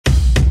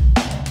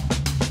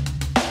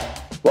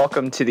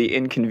Welcome to the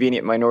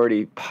Inconvenient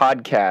Minority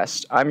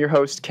Podcast. I'm your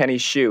host, Kenny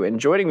Hsu,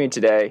 and joining me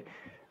today,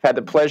 I've had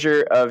the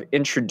pleasure of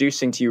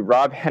introducing to you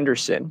Rob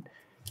Henderson.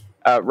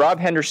 Rob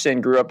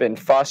Henderson grew up in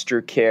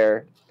foster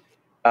care,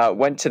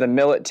 went to the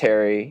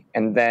military,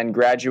 and then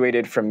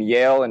graduated from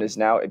Yale and is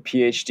now a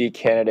PhD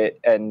candidate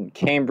in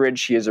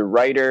Cambridge. He is a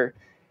writer.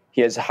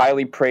 He has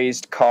highly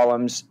praised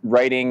columns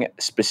writing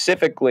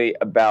specifically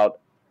about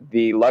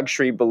the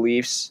luxury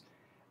beliefs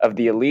of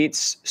the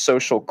elites,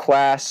 social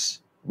class,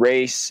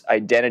 race,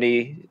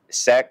 identity,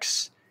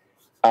 sex,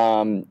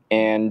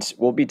 and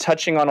we'll be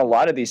touching on a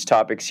lot of these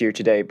topics here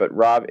today. But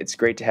Rob, it's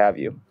great to have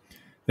you.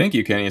 Thank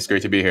you, Kenny. It's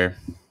great to be here.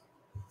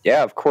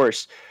 Yeah, of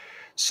course.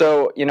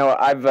 So,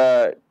 why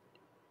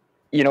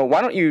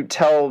don't you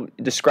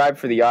describe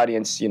for the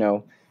audience,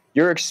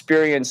 your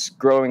experience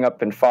growing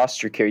up in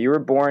foster care. You were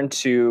born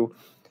to,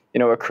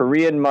 a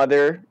Korean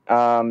mother,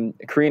 a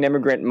Korean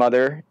immigrant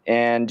mother,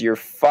 and your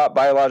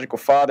biological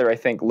father, I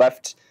think,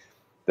 left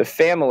the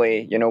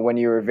family, when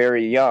you were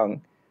very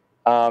young.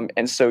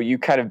 And so you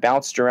kind of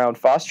bounced around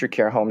foster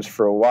care homes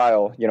for a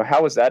while.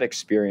 How was that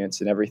experience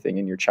and everything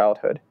in your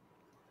childhood?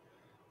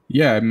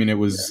 Yeah, I mean, it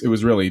was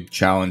really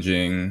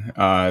challenging.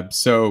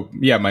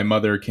 My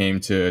mother came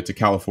to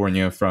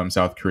California from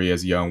South Korea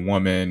as a young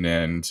woman.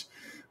 And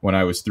when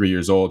I was 3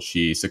 years old,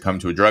 she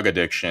succumbed to a drug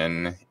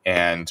addiction.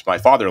 And my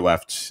father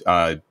left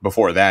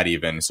before that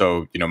even.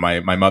 So, my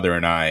mother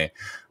and I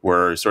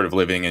were sort of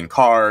living in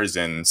cars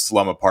and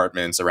slum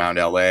apartments around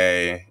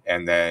LA.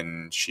 And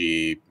then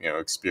she,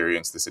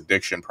 experienced this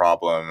addiction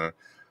problem.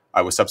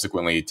 I was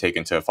subsequently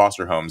taken to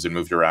foster homes and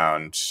moved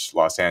around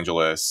Los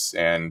Angeles.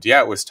 And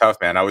yeah, it was tough,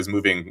 man. I was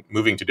moving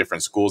to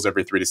different schools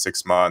every 3 to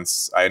 6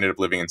 months. I ended up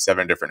living in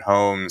 7 different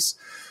homes.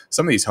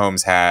 Some of these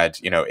homes had,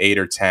 8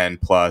 or 10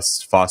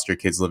 plus foster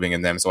kids living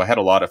in them. So I had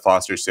a lot of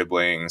foster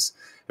siblings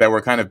that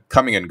were kind of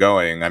coming and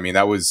going. I mean,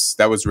 that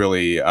was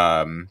really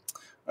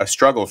a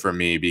struggle for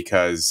me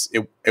because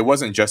it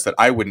wasn't just that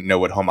I wouldn't know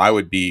what home I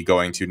would be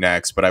going to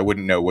next, but I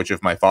wouldn't know which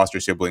of my foster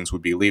siblings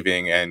would be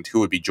leaving and who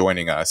would be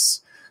joining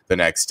us the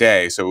next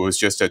day. So it was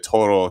just a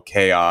total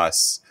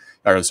chaos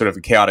or sort of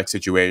a chaotic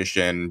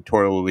situation,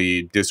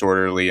 totally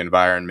disorderly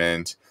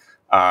environment.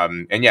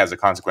 And yeah, as a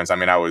consequence, I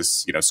mean, I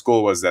was,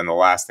 school was then the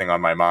last thing on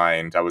my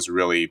mind. I was a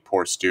really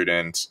poor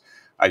student.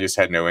 I just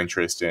had no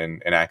interest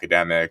in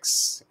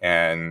academics.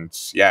 And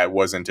yeah, it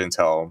wasn't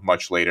until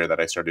much later that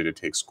I started to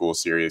take school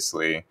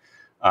seriously.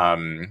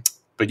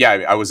 But yeah,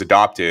 I was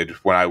adopted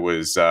when I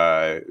was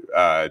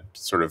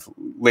sort of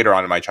later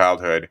on in my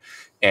childhood.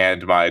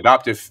 And my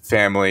adoptive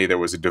family, there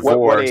was a divorce.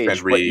 What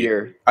age? What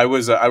year? I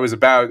was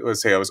about,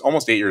 let's say I was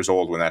almost 8 years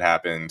old when that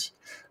happened.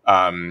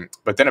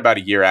 But then about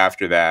a year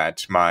after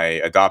that, my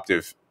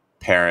adoptive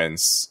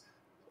parents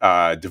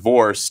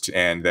divorced,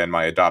 and then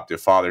my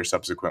adoptive father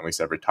subsequently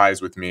severed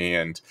ties with me.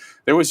 And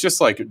there was just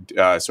like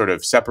sort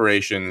of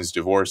separations,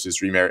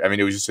 divorces, remarriage. I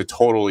mean, it was just a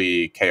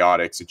totally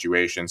chaotic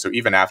situation. So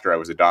even after I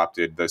was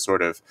adopted, the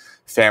sort of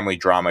family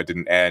drama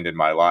didn't end in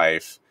my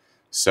life.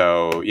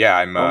 So yeah,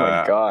 oh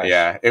my gosh.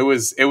 Yeah, it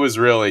was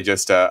really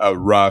just a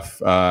rough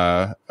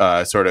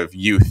sort of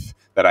youth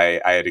that I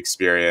had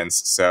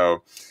experienced.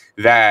 So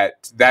that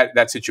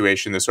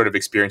situation, the sort of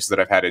experiences that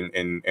I've had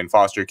in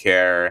foster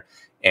care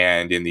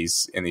and in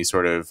these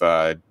sort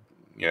of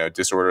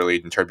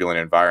disorderly and turbulent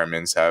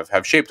environments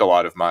have shaped a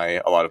lot of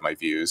my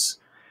views.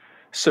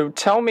 So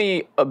tell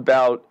me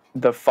about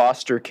the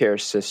foster care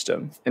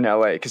system in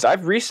LA, because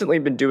I've recently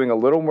been doing a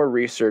little more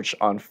research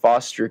on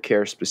foster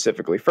care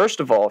specifically. First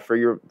of all, for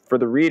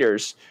the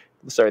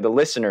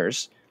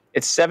listeners,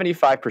 it's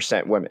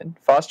 75% women.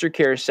 Foster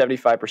care is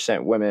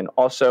 75% women.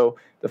 Also,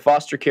 the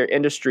foster care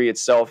industry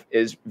itself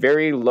is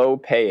very low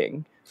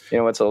paying.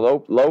 It's a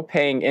low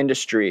paying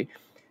industry,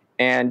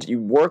 and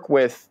you work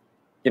with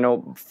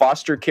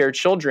foster care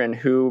children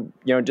who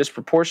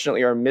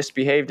disproportionately are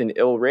misbehaved and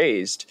ill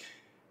raised.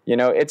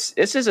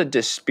 This is a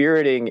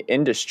dispiriting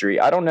industry.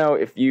 I don't know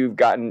if you've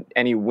gotten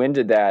any wind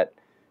of that,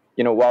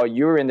 while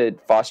you were in the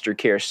foster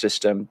care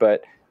system,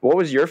 but what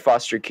was your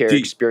foster care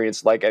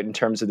experience like in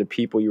terms of the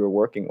people you were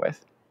working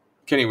with?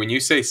 Kenny, when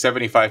you say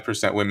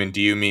 75% women,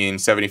 do you mean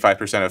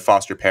 75% of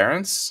foster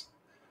parents?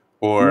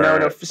 Or no,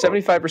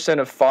 75%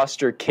 of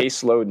foster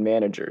caseload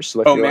managers.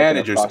 So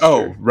managers.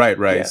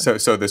 Right. Yeah.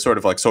 So the sort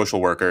of like social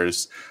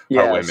workers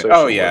are women.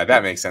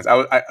 That makes sense.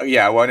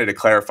 I wanted to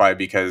clarify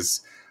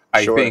because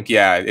I think,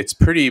 it's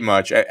pretty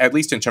much, at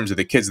least in terms of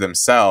the kids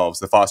themselves,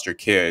 the foster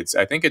kids,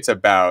 I think it's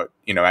about,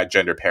 at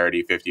gender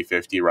parity,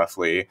 50-50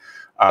 roughly.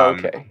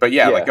 Okay. But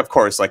like, of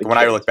course, like when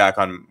I look back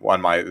on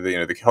my,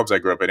 the homes I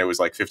grew up in, it was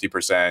like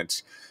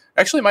 50%.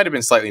 Actually, it might have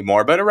been slightly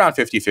more, but around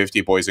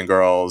 50-50 boys and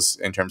girls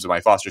in terms of my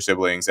foster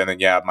siblings. And then,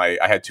 I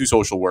had 2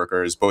 social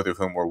workers, both of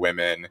whom were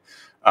women.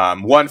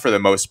 One for the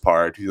most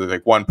part,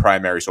 like one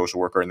primary social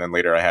worker, and then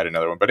later I had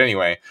another one. But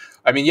anyway,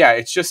 I mean, yeah,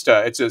 it's just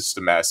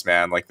a mess,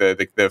 man. Like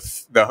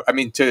I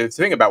mean, to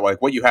think about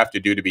like what you have to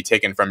do to be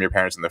taken from your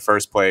parents in the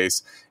first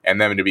place,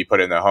 and then to be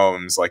put in the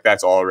homes, like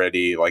that's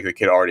already like the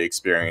kid already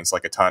experienced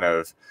like a ton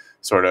of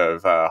sort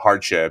of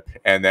hardship,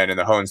 and then in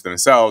the homes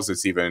themselves,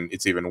 it's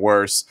even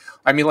worse.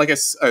 I mean, like a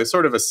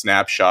sort of a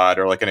snapshot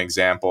or like an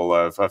example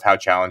of how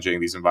challenging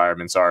these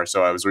environments are.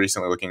 So I was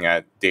recently looking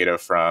at data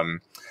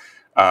from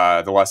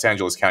the Los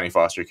Angeles County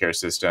foster care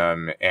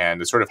system and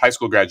the sort of high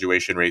school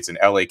graduation rates in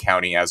LA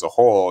County as a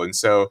whole. And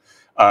so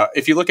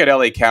if you look at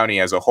LA County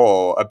as a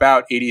whole,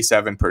 about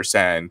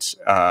 87%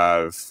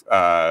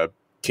 of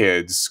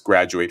kids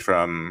graduate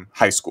from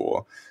high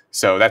school.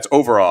 So that's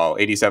overall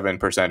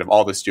 87% of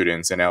all the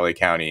students in LA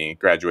County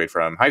graduate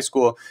from high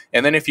school.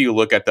 And then if you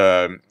look at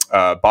the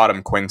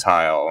bottom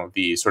quintile,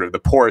 the sort of the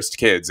poorest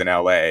kids in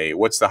LA,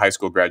 what's the high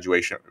school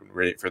graduation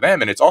rate for them?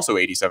 And it's also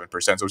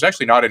 87%. So it's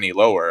actually not any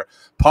lower.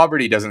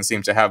 Poverty doesn't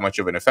seem to have much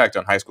of an effect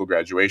on high school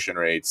graduation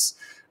rates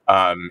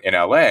in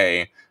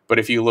LA. But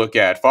if you look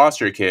at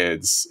foster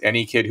kids,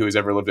 any kid who has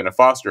ever lived in a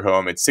foster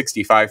home, it's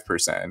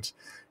 65%.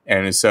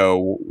 And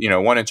so,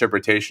 one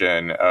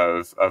interpretation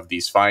of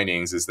these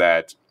findings is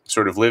that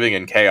sort of living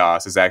in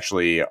chaos is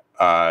actually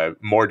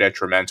more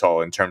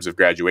detrimental in terms of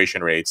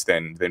graduation rates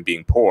than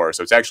being poor.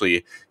 So it's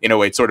actually, in a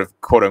way, it's sort of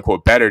quote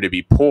unquote better to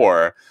be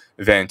poor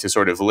than to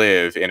sort of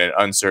live in an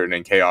uncertain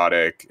and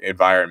chaotic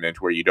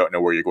environment where you don't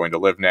know where you're going to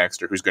live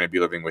next or who's going to be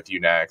living with you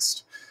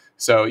next.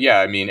 So, yeah,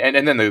 I mean,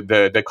 and then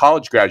the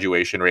college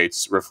graduation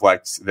rates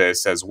reflect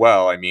this as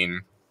well. I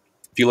mean,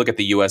 if you look at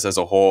the U.S. as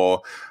a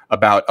whole,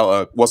 about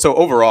so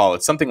overall,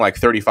 it's something like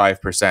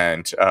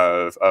 35%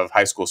 of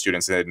high school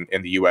students in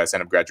the U.S.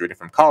 end up graduating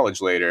from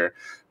college later.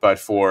 But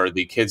for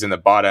the kids in the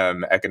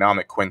bottom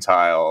economic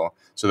quintile,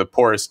 so the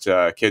poorest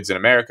kids in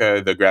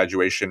America, the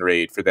graduation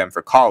rate for them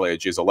for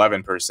college is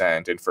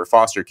 11%, and for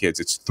foster kids,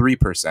 it's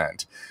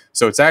 3%.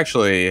 So it's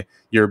actually,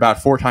 you're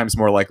about 4 times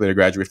more likely to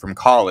graduate from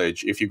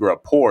college if you grew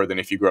up poor than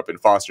if you grew up in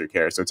foster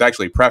care. So it's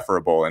actually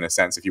preferable, in a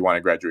sense, if you want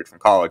to graduate from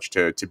college,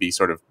 to be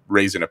sort of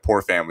raised in a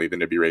poor family than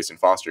to be raised in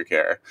foster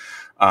care.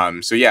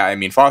 So yeah, I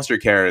mean, foster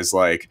care is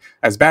like,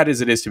 as bad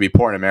as it is to be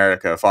poor in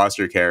America,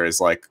 foster care is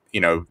like,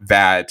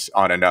 that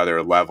on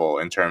another level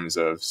in terms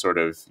of sort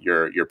of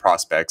your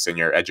prospects and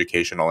your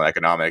educational and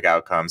economic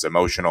outcomes,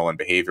 emotional and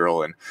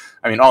behavioral, and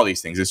I mean, all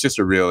these things. It's just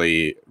a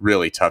really,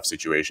 really tough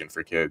situation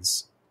for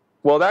kids.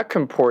 Well, that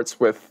comports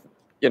with,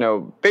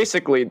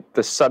 basically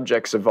the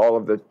subjects of all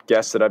of the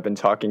guests that I've been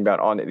talking about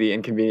on the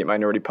Inconvenient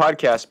Minority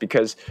Podcast,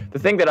 because the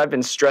thing that I've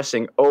been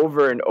stressing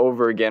over and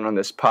over again on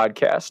this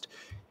podcast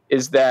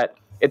is that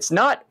it's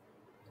not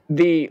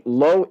the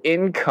low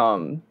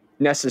income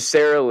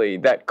necessarily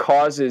that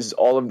causes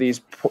all of these,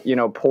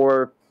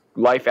 poor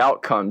life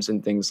outcomes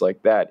and things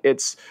like that.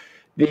 It's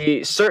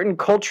the certain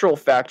cultural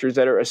factors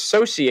that are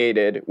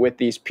associated with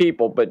these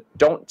people, but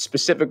don't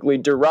specifically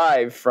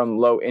derive from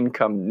low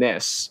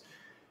income-ness,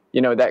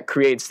 that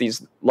creates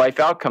these life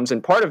outcomes.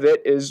 And part of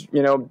it is,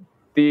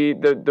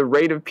 the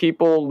rate of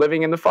people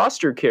living in the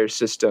foster care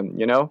system.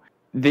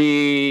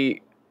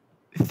 The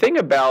thing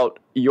about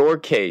your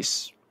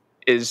case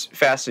is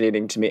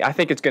fascinating to me. I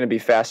think it's going to be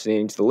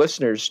fascinating to the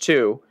listeners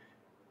too.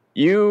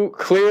 You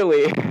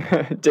clearly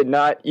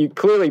you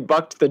clearly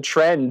bucked the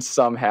trend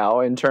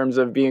somehow in terms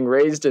of being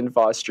raised in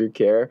foster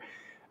care.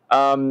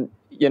 And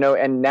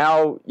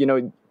now,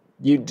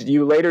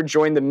 you later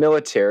joined the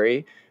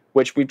military,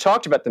 which we've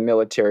talked about the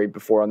military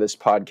before on this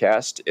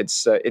podcast.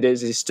 It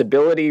is a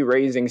stability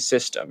raising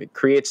system. It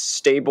creates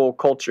stable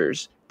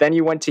cultures. Then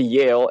you went to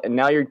Yale, and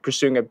now you're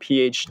pursuing a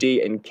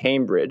PhD in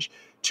Cambridge.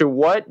 To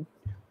what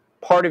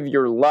part of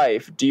your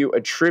life do you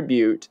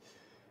attribute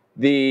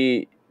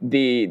the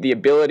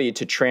ability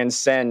to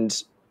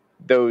transcend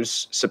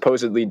those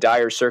supposedly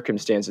dire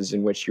circumstances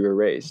in which you were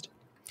raised?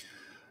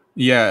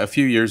 Yeah, a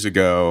few years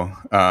ago,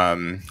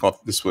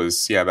 this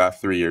was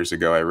about 3 years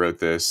ago, I wrote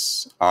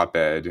this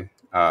op-ed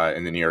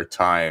in the New York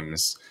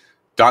Times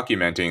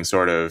documenting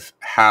sort of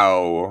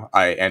how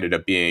I ended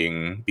up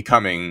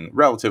becoming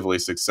relatively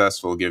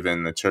successful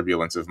given the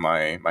turbulence of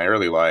my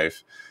early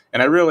life.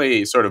 And I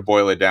really sort of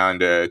boil it down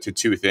to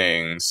 2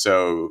 things.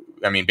 So,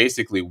 I mean,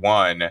 basically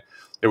one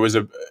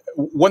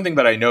thing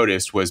that I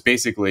noticed was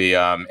basically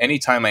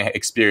anytime I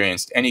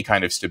experienced any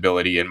kind of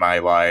stability in my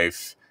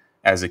life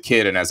as a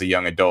kid and as a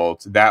young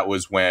adult, that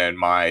was when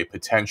my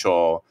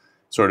potential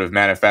sort of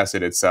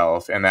manifested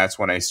itself. And that's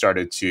when I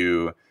started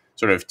to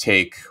sort of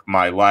take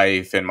my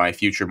life and my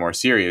future more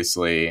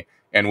seriously.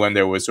 And when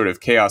there was sort of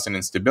chaos and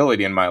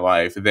instability in my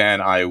life, then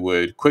I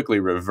would quickly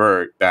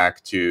revert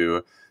back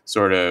to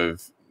sort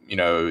of,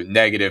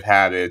 negative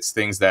habits,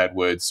 things that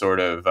would sort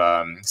of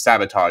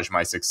sabotage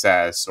my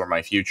success or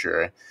my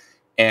future.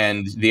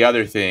 And the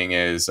other thing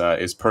is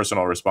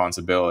personal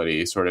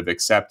responsibility, sort of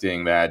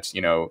accepting that,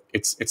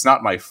 it's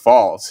not my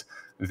fault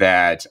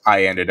that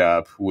I ended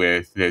up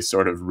with this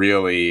sort of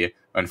really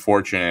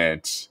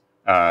unfortunate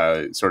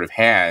sort of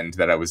hand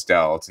that I was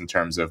dealt in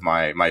terms of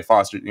my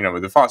foster,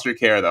 with the foster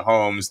care, the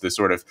homes, the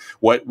sort of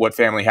what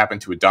family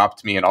happened to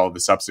adopt me, and all of the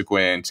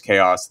subsequent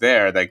chaos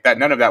there. Like that,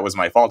 none of that was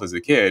my fault as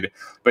a kid,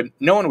 but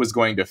no one was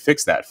going to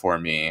fix that for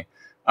me.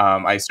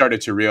 I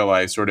started to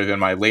realize, sort of in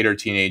my later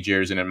teenage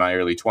years and in my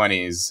early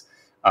 20s,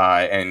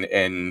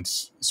 and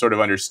sort of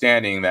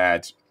understanding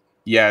that,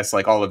 yes,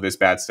 like all of this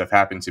bad stuff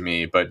happened to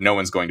me, but no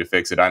one's going to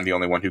fix it. I'm the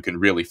only one who can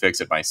really fix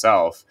it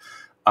myself.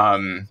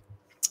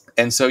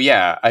 And so,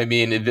 yeah, I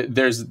mean,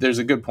 there's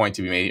a good point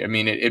to be made. I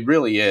mean, it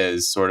really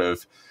is sort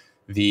of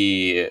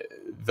the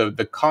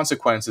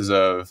consequences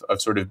of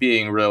sort of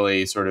being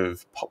really sort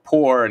of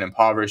poor and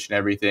impoverished and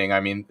everything. I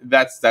mean,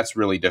 that's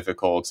really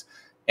difficult.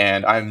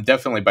 And I'm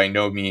definitely by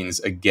no means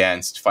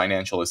against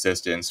financial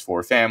assistance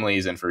for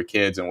families and for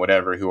kids and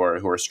whatever who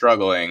are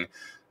struggling.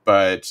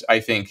 But I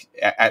think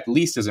at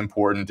least as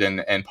important,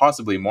 and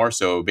possibly more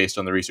so based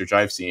on the research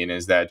I've seen,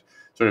 is that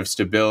sort of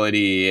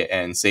stability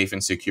and safe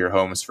and secure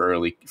homes for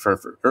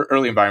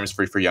early environments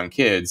for young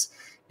kids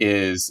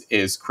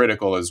is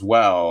critical as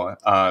well.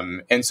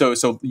 And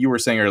so you were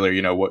saying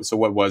earlier,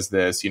 what was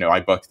this? I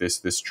bucked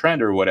this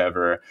trend or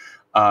whatever.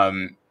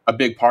 A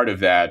big part of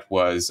that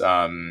was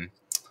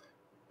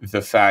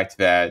the fact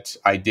that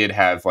I did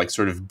have like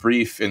sort of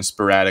brief and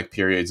sporadic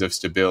periods of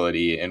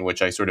stability in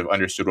which I sort of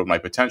understood what my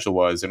potential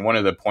was. And one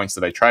of the points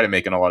that I try to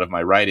make in a lot of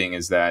my writing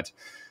is that,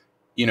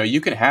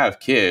 you can have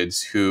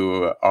kids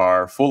who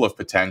are full of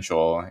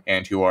potential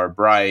and who are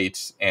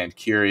bright and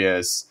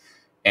curious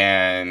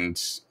and,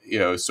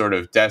 sort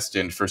of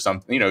destined for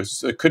something,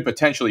 could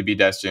potentially be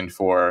destined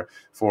for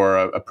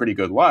a pretty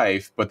good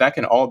life, but that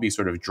can all be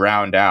sort of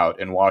drowned out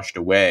and washed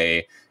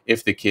away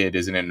if the kid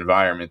is in an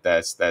environment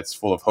that's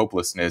full of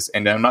hopelessness.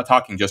 And I'm not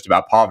talking just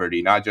about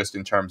poverty, not just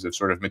in terms of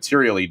sort of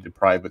materially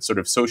deprived, but sort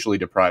of socially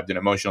deprived and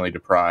emotionally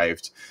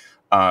deprived,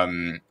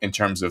 in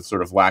terms of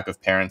sort of lack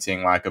of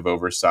parenting, lack of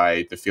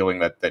oversight, the feeling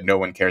that no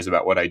one cares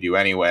about what I do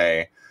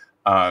anyway.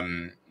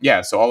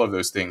 So all of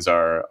those things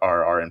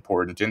are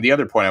important. And the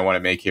other point I want to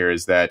make here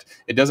is that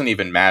it doesn't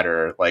even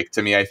matter. Like,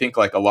 to me, I think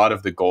like a lot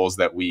of the goals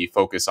that we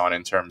focus on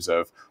in terms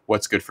of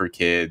what's good for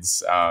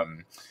kids,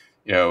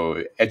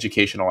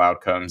 educational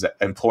outcomes,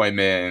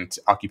 employment,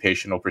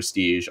 occupational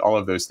prestige, all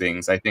of those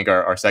things, I think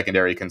are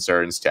secondary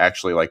concerns to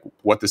actually like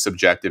what the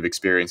subjective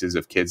experiences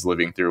of kids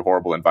living through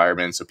horrible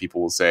environments. So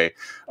people will say,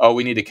 oh,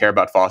 we need to care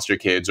about foster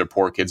kids or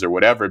poor kids or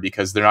whatever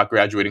because they're not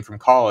graduating from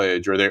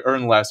college or they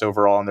earn less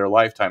overall in their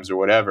lifetimes or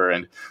whatever.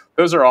 And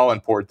those are all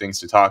important things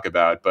to talk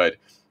about. But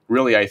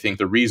really, I think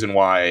the reason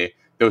why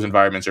those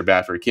environments are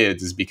bad for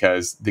kids is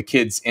because the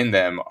kids in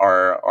them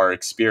are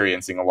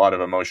experiencing a lot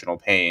of emotional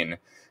pain.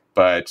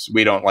 But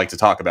we don't like to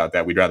talk about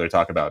that. We'd rather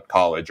talk about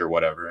college or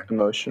whatever.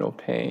 Emotional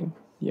pain.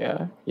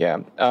 Yeah.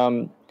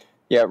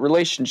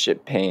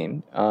 Relationship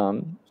pain.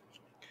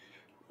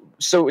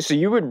 So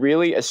you would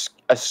really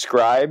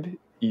ascribe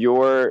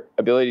your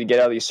ability to get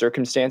out of these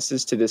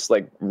circumstances to this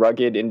like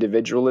rugged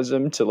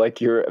individualism, to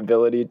like your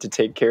ability to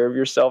take care of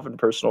yourself and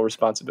personal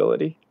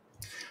responsibility?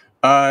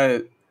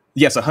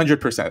 Yes,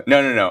 100%.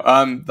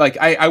 No. Like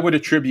I would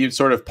attribute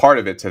sort of part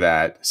of it to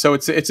that. So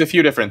it's a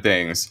few different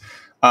things.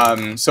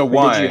 Did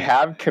you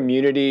have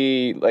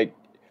community? Like,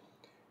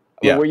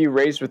 yeah. Were you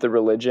raised with a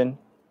religion?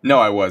 No,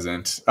 I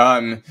wasn't.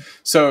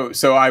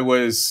 So I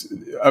was.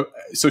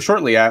 So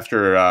shortly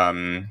after,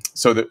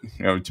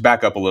 to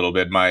back up a little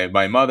bit,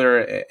 my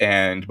mother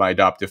and my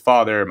adoptive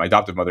mother and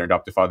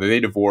adoptive father, they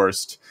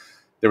divorced.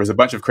 There was a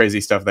bunch of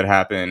crazy stuff that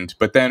happened,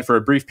 but then for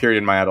a brief period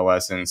in my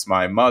adolescence,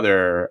 my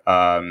mother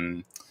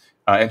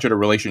entered a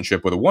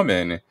relationship with a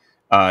woman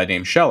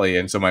named Shelley.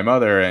 And so my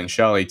mother and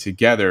Shelley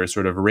together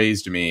sort of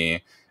raised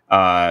me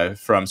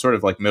from sort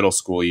of like middle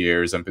school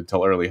years up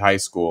until early high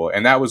school.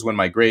 And that was when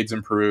my grades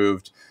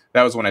improved.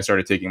 That was when I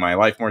started taking my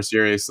life more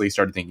seriously,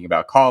 started thinking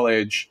about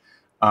college.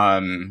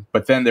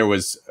 But then there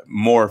was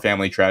more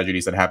family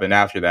tragedies that happened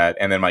after that.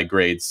 And then my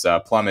grades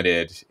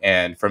plummeted.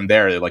 And from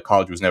there, like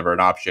college was never an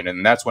option.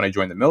 And that's when I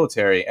joined the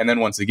military. And then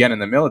once again in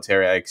the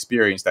military, I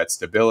experienced that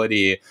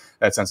stability,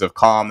 that sense of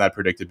calm, that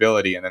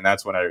predictability. And then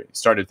that's when I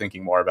started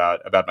thinking more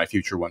about my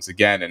future once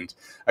again, and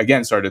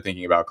again, started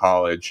thinking about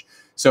college.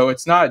 So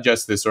it's not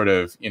just this sort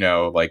of,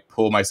 like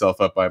pull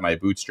myself up by my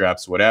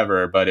bootstraps,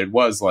 whatever, but it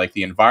was like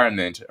the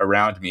environment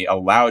around me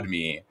allowed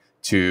me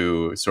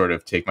to sort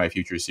of take my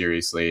future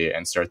seriously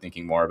and start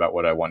thinking more about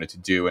what I wanted to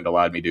do, and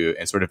allowed me to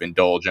and sort of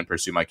indulge and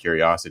pursue my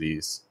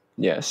curiosities.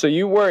 Yeah. So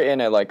you were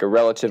in a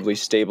relatively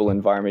stable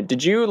environment.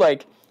 Did you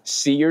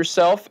see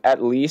yourself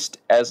at least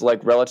as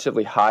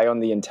relatively high on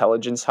the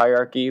intelligence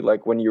hierarchy?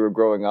 Like when you were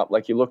growing up,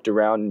 you looked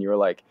around and you were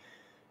like,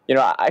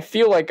 I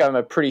feel like I'm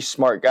a pretty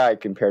smart guy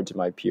compared to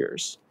my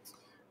peers.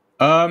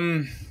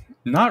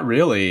 Not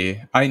really.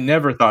 I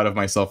never thought of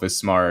myself as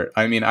smart.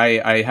 I mean,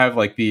 I have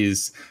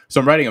these, so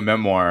I'm writing a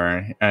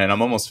memoir and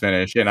I'm almost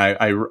finished. And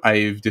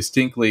I've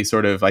distinctly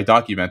I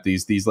document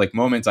these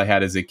moments I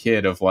had as a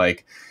kid of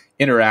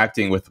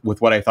interacting with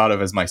what I thought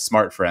of as my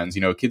smart friends,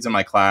 kids in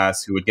my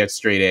class who would get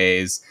straight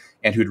A's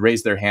and who'd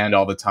raise their hand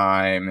all the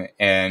time,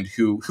 and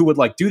who would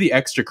like do the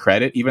extra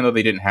credit even though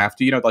they didn't have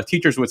to. Like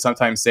teachers would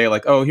sometimes say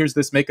like, oh, here's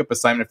this makeup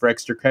assignment for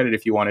extra credit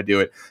if you want to do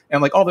it.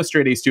 And like all the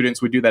straight A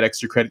students would do that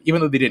extra credit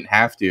even though they didn't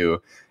have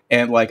to.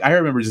 And like I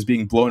remember just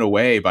being blown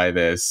away by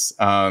this.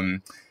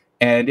 And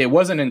it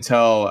wasn't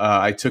until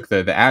I took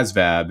the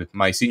ASVAB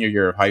my senior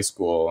year of high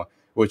school,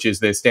 which is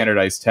the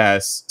standardized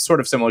test, sort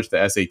of similar to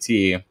the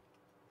SAT.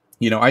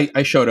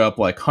 I showed up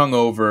like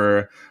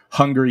hungover,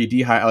 hungry,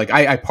 dehydrated.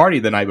 Like I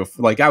partied the night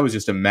before. Like I was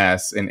just a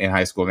mess in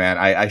high school, man.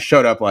 I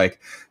showed up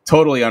like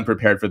totally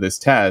unprepared for this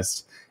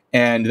test.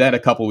 And then a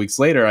couple weeks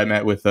later, I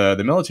met with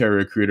the military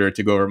recruiter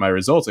to go over my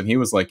results. And he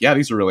was like, yeah,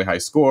 these are really high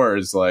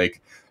scores.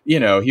 Like,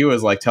 he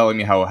was like telling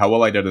me how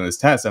well I did in this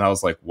test. And I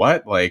was like,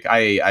 what? Like,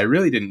 I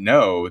really didn't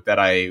know that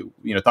I,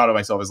 thought of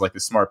myself as like the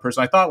smart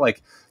person. I thought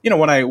like,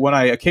 when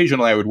I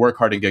occasionally I would work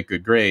hard and get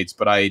good grades,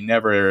 but I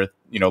never,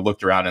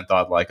 looked around and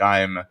thought like I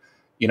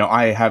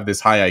have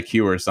this high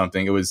IQ or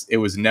something. It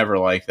was never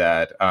like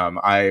that.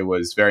 I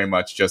was very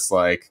much just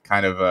like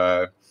kind of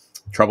a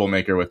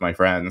troublemaker with my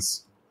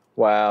friends.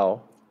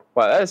 Wow,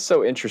 that is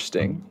so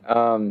interesting.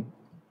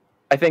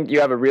 I think you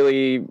have a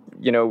really,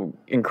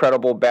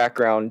 incredible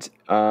background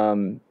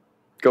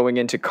going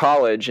into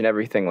college and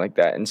everything like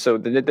that. And so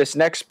this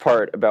next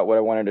part about what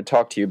I wanted to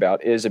talk to you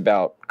about is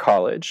about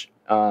college.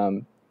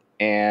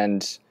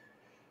 And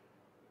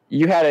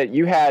you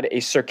had a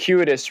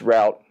circuitous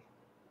route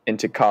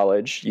into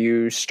college.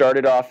 You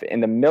started off in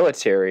the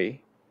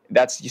military.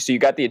 So you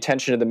got the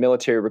attention of the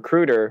military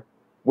recruiter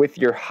with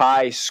your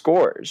high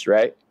scores,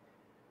 right?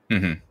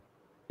 Mm-hmm.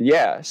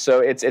 Yeah. So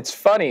it's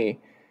funny.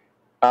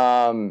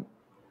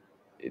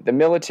 The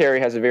military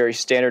has a very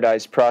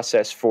standardized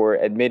process for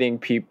admitting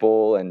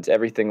people and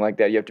everything like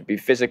that. You have to be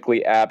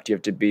physically apt. You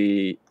have to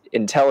be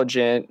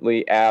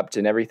intelligently apt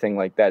and everything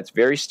like that. It's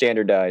very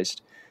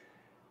standardized.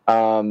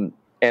 And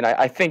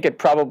I think it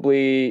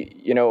probably,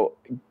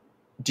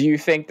 do you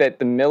think that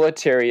the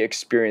military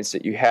experience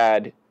that you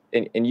had,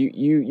 and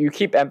you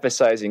keep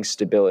emphasizing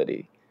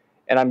stability,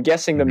 and I'm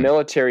guessing the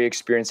military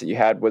experience that you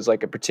had was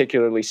like a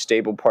particularly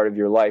stable part of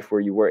your life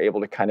where you were able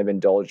to kind of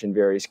indulge in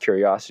various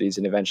curiosities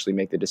and eventually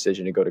make the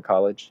decision to go to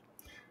college?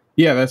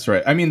 Yeah, that's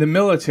right. I mean, the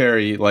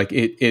military, like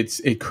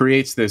it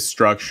creates this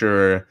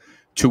structure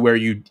to where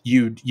you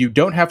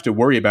don't have to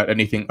worry about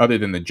anything other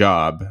than the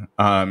job.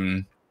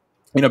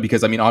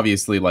 Because I mean,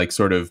 obviously, like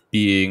sort of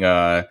being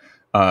a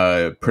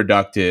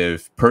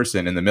productive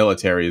person in the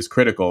military is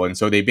critical, and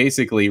so they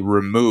basically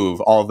remove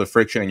all the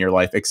friction in your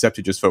life except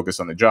to just focus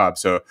on the job.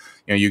 So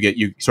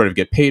you sort of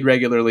get paid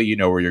regularly,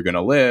 where you're going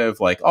to live,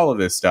 like all of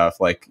this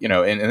stuff, like and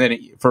then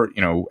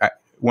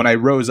when I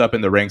rose up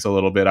in the ranks a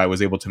little bit, I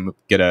was able to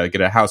get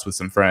a house with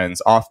some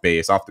friends off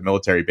the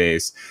military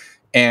base.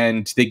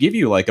 And they give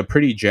you like a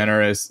pretty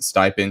generous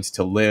stipend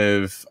to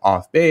live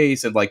off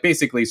base. And like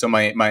basically, so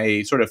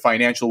my sort of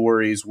financial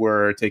worries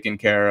were taken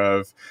care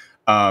of.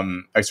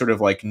 I sort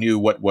of like knew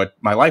what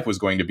my life was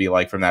going to be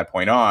like from that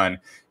point on.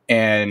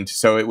 And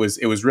so it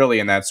was really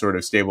in that sort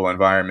of stable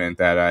environment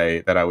that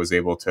I was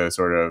able to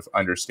sort of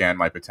understand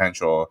my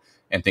potential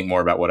and think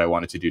more about what I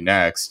wanted to do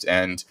next.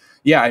 And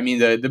yeah, I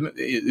mean,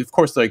 of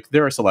course, like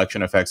there are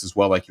selection effects as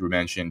well, like you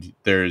mentioned.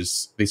 They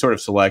sort of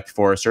select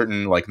for a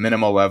certain like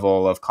minimal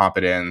level of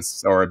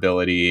competence or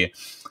ability,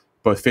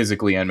 both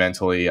physically and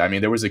mentally. I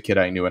mean, there was a kid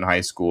I knew in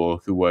high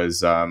school who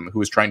was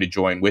trying to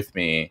join with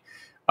me.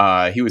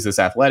 He was this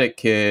athletic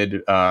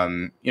kid,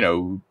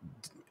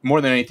 more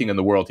than anything in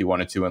the world, he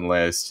wanted to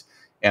enlist.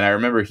 And I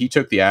remember he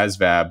took the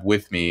ASVAB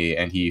with me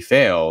and he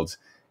failed.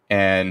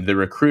 And the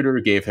recruiter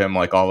gave him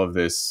like all of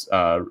this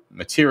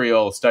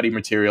material, study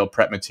material,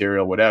 prep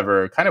material,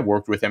 whatever, kind of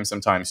worked with him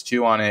sometimes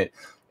too on it.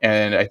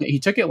 And I think he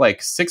took it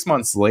like 6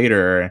 months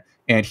later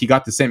and he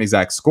got the same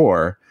exact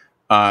score.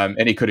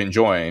 And he couldn't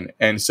join.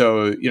 And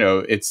so,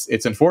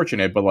 it's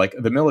unfortunate, but like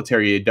the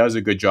military, it does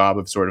a good job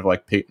of sort of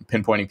like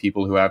pinpointing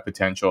people who have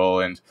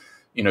potential and,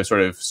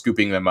 sort of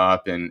scooping them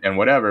up and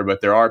whatever.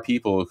 But there are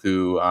people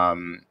who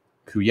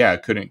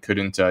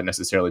couldn't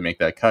necessarily make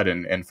that cut.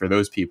 And for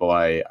those people,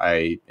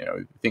 I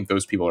think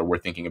those people are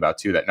worth thinking about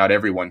too, that not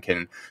everyone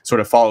can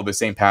sort of follow the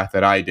same path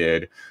that I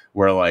did,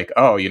 where like,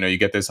 oh, you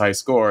get this high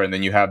score and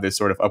then you have this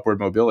sort of upward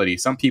mobility.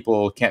 Some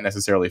people can't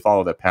necessarily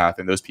follow that path.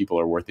 And those people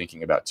are worth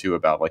thinking about too,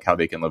 about like how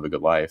they can live a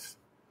good life.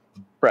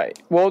 Right.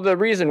 Well, the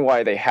reason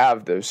why they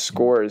have those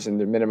scores and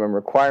the minimum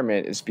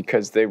requirement is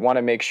because they want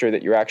to make sure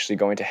that you're actually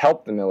going to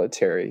help the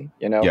military.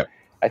 Yep.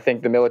 I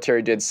think the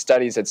military did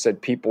studies that said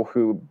people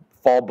who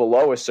fall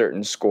below a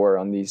certain score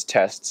on these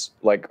tests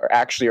are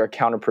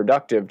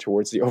counterproductive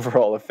towards the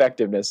overall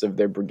effectiveness of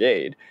their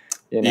brigade.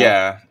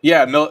 Yeah.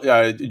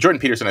 Jordan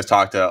Peterson has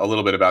talked a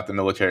little bit about the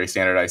military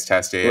standardized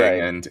testing,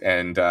 right.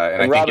 and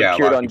I Rob think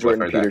appeared on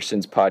Jordan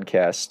Peterson's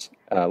podcast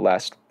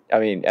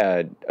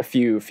a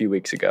few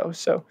weeks ago.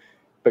 So,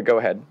 but go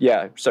ahead.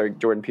 Yeah, sorry,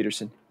 Jordan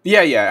Peterson.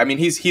 Yeah. I mean,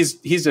 he's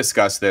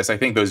discussed this. I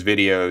think those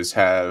videos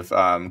have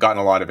gotten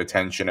a lot of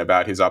attention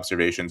about his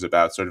observations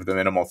about sort of the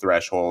minimal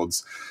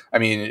thresholds. I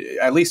mean,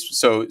 at least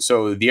so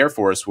the Air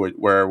Force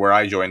where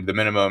I joined, the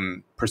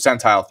minimum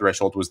percentile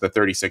threshold was the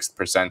 36th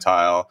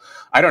percentile.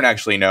 I don't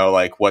actually know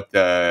like what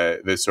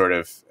the sort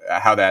of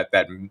how that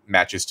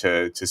matches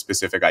to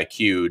specific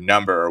IQ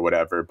number or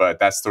whatever, but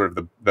that's sort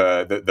of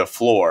the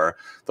floor.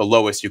 The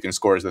lowest you can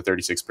score is the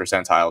 36th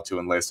percentile to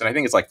enlist, and I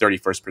think it's like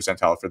 31st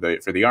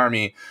percentile for the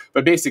Army.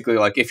 But basically,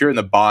 like if you're in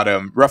the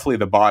bottom, roughly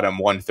the bottom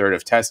 1/3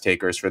 of test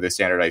takers for the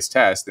standardized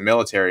test, the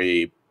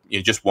military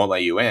just won't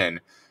let you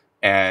in.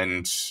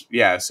 And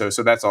yeah, so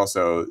that's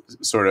also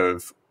sort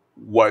of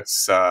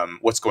what's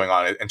going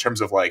on in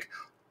terms of like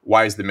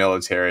why is the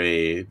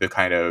military the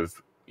kind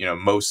of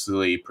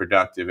mostly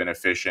productive and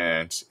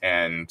efficient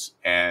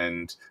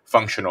and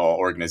functional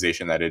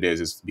organization that it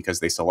is because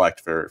they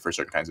select for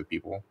certain kinds of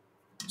people.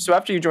 So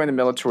after you joined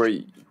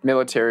the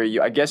military,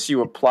 I guess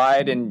you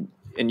applied and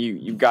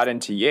you got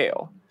into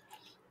Yale.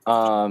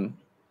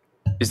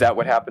 Is that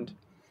what happened?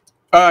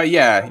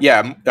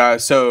 Yeah.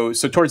 So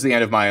towards the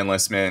end of my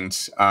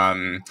enlistment,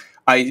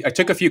 I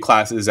took a few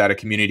classes at a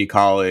community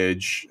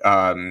college.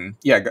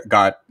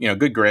 Got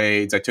good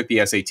grades. I took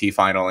the SAT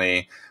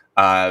finally.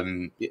 I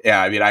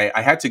mean,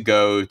 I had to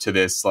go to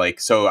this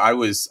so I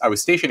was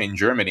stationed in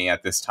Germany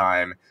at this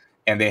time,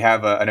 and they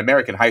have an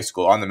American high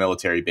school on the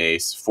military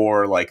base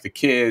for like the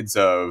kids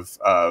of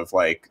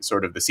like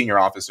sort of the senior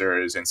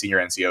officers and senior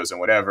NCOs and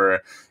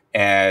whatever.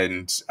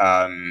 And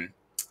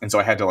so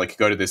I had to like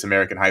go to this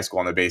American high school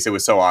on the base. It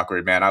was so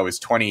awkward, man. I was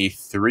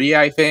 23,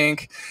 I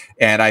think.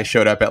 And I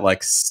showed up at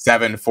like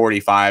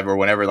 7:45 or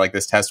whenever like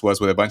this test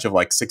was with a bunch of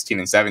like 16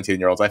 and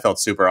 17-year-olds. I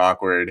felt super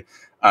awkward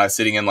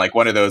sitting in like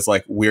one of those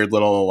like weird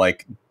little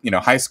like,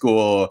 high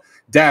school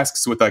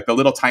desks with like the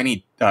little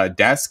tiny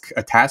desk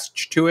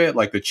attached to it,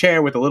 like the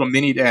chair with a little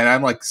mini, and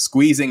I'm like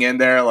squeezing in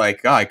there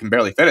like, oh, I can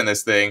barely fit in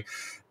this thing.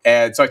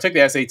 And so I took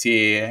the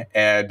SAT,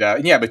 and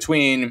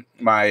between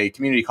my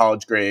community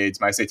college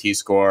grades, my SAT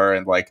score,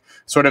 and like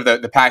sort of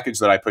the package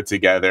that I put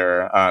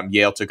together,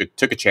 Yale took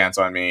a chance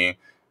on me,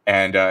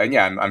 and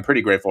I'm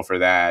pretty grateful for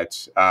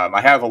that.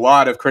 I have a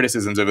lot of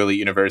criticisms of elite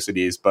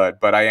universities, but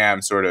I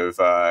am sort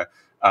of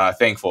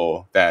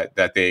thankful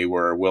that they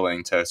were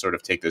willing to sort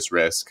of take this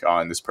risk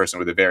on this person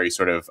with a very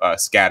sort of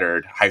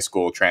scattered high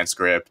school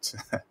transcript.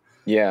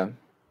 Yeah.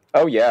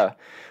 Oh, yeah.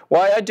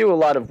 Well, I do a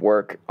lot of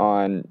work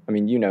on, I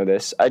mean, you know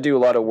this, I do a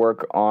lot of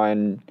work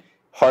on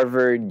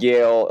Harvard,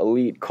 Yale,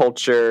 elite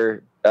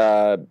culture,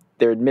 their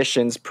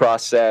admissions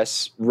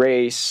process,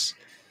 race,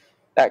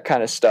 that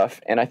kind of stuff.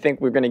 And I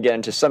think we're going to get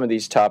into some of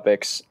these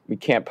topics. We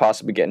can't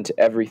possibly get into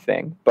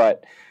everything.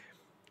 But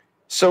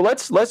so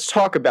let's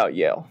talk about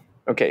Yale.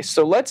 Okay,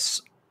 so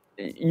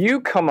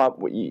you come up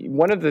with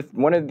one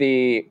of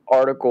the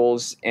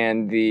articles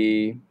and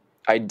the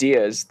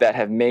ideas that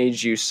have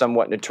made you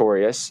somewhat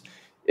notorious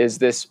is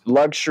this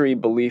luxury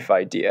belief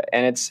idea.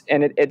 And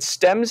it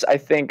stems, I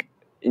think,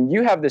 and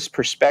you have this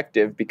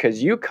perspective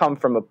because you come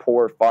from a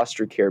poor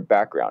foster care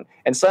background,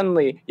 and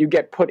suddenly you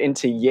get put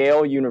into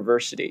Yale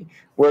University,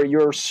 where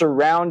you're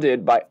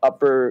surrounded by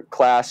upper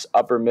class,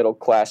 upper middle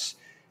class,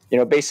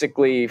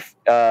 basically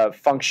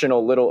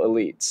functional little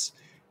elites.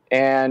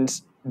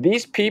 And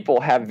these people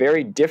have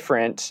very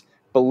different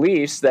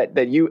beliefs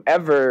that you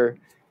ever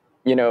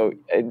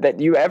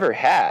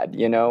had,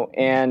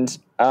 and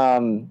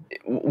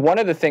one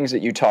of the things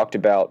that you talked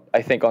about,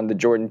 I think, on the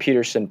Jordan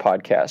Peterson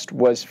podcast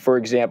was, for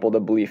example, the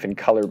belief in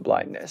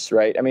colorblindness,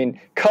 right? I mean,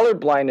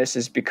 colorblindness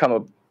has become a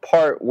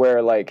part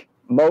where, like,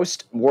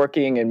 most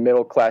working and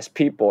middle-class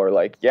people are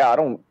like, yeah, I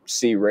don't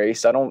see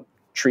race. I don't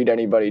treat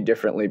anybody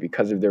differently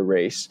because of their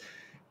race.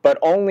 But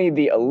only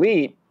the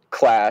elite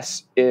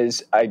class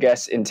is, I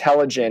guess,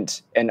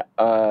 intelligent and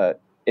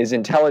is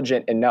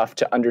intelligent enough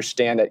to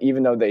understand that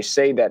even though they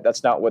say that,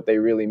 that's not what they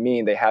really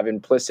mean. They have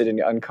implicit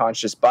and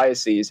unconscious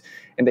biases,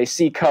 and they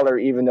see color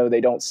even though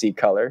they don't see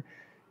color.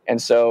 And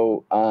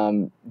so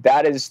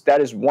that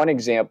is one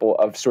example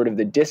of sort of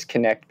the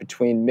disconnect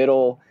between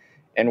middle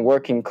and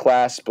working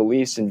class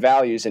beliefs and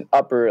values and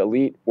upper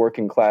elite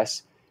working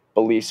class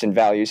beliefs and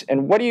values.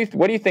 And what do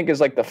you think is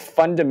like the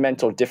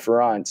fundamental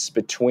difference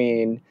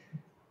between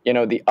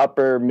the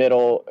upper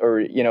middle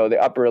or, the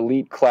upper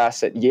elite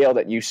class at Yale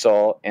that you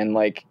saw? And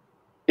like,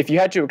 if you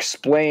had to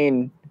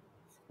explain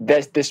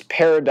this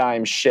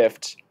paradigm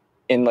shift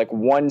in like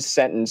one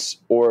sentence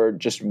or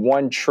just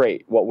one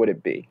trait, what would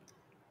it be?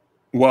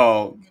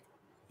 Well,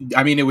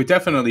 I mean, it would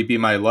definitely be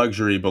my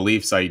luxury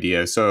beliefs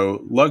idea.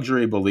 So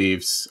luxury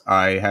beliefs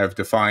I have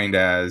defined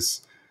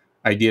as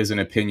ideas and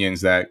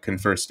opinions that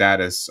confer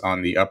status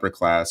on the upper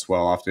class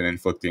while often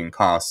inflicting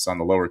costs on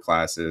the lower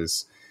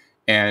classes.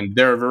 And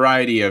there are a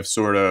variety of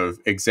sort of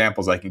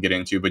examples I can get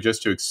into, but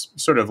just to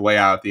sort of lay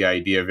out the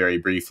idea very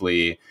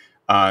briefly.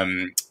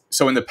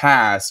 So in the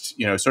past,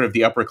 sort of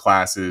the upper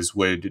classes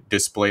would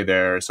display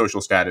their social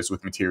status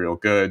with material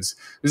goods.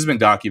 This has been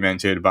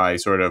documented by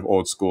sort of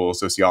old school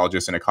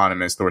sociologists and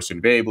economists,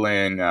 Thorstein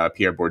Veblen,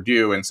 Pierre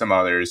Bourdieu, and some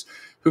others,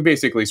 who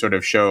basically sort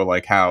of show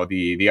like how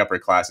the upper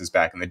classes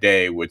back in the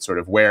day would sort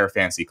of wear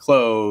fancy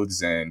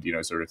clothes and,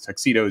 sort of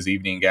tuxedos,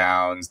 evening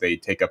gowns. They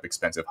take up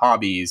expensive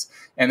hobbies.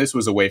 And this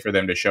was a way for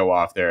them to show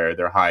off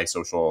their high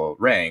social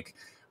rank.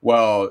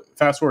 Well,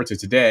 fast forward to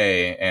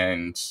today,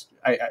 and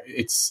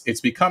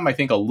it's become, I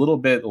think, a little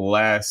bit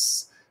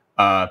less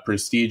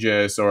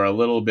prestigious or a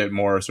little bit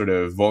more sort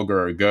of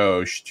vulgar or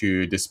gauche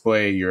to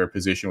display your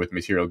position with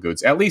material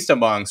goods, at least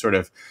among sort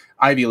of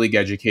Ivy League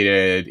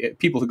educated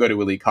people who go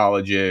to elite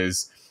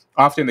colleges.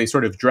 Often they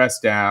sort of dress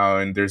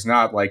down. There's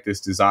not like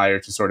this desire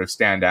to sort of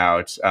stand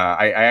out.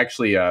 I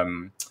actually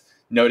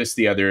noticed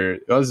this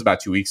was about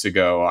 2 weeks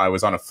ago, I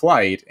was on a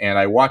flight and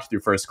I walked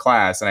through first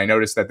class and I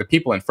noticed that the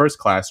people in first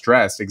class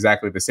dressed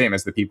exactly the same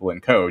as the people in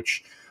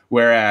coach.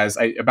 Whereas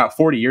about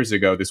 40 years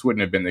ago, this wouldn't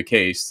have been the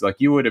case. Like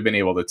you would have been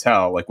able to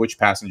tell like which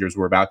passengers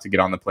were about to get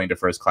on the plane to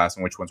first class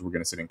and which ones were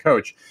going to sit in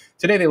coach.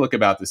 Today, they look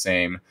about the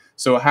same.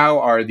 So how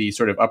are the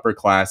sort of upper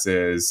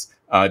classes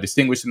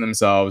distinguishing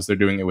themselves? They're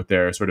doing it with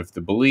their sort of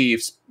the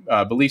beliefs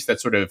that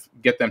sort of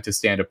get them to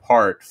stand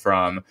apart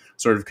from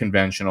sort of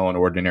conventional and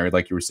ordinary,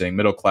 like you were saying,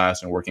 middle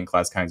class and working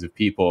class kinds of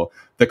people.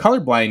 The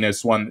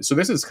colorblindness one. So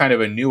this is kind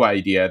of a new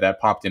idea that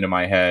popped into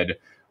my head.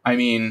 I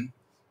mean,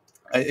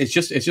 it's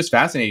just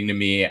fascinating to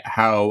me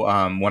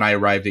how when I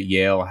arrived at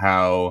Yale,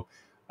 how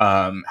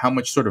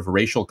much sort of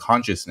racial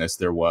consciousness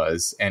there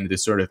was, and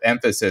this sort of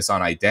emphasis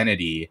on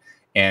identity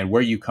and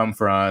where you come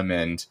from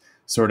and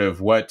sort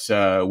of what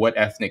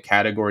ethnic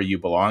category you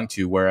belong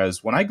to.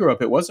 Whereas when I grew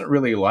up, it wasn't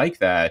really like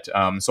that.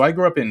 So I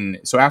grew up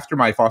so after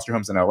my foster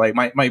homes in LA,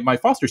 my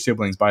foster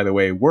siblings, by the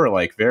way, were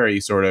like very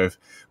sort of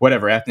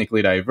whatever,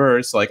 ethnically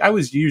diverse. Like I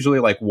was usually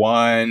like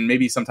one,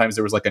 maybe sometimes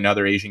there was like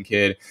another Asian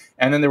kid.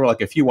 And then there were like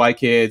a few white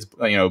kids,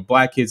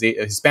 black kids,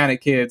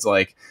 Hispanic kids.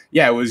 Like,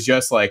 yeah, it was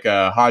just like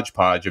a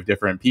hodgepodge of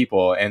different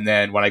people. And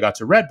then when I got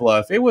to Red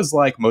Bluff, it was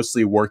like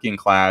mostly working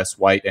class,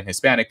 white and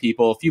Hispanic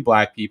people, a few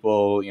black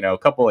people, a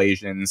couple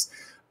Asians.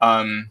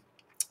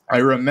 I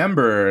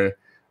remember,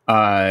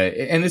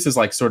 and this is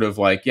like sort of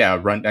like,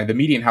 the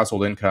median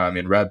household income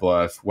in Red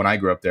Bluff when I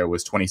grew up there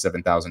was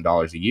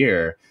 $27,000 a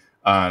year.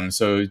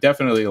 So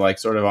definitely like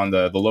sort of on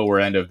the lower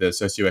end of the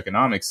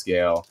socioeconomic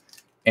scale.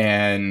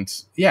 And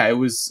yeah, it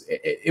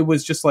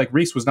was just like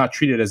race was not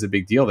treated as a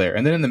big deal there.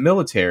 And then in the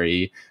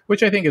military,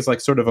 which I think is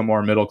like sort of a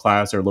more middle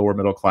class or lower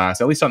middle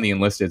class, at least on the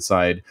enlisted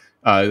side,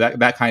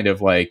 that kind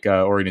of like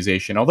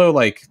organization. Although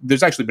like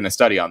there's actually been a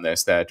study on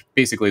this that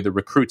basically the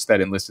recruits that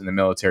enlist in the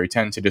military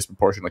tend to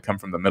disproportionately come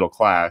from the middle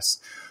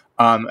class.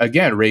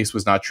 Again, race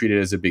was not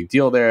treated as a big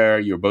deal there.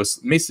 You were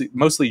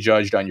mostly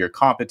judged on your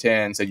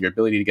competence and your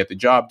ability to get the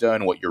job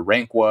done, what your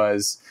rank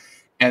was.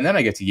 And then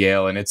I get to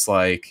Yale and it's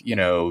like,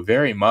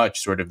 very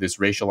much sort of this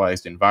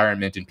racialized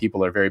environment, and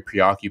people are very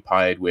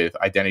preoccupied with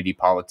identity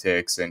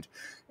politics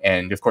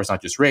and of course,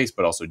 not just race,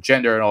 but also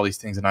gender and all these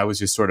things. And I was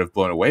just sort of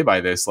blown away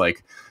by this.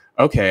 Like,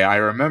 okay, I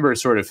remember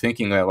sort of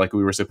thinking that like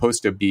we were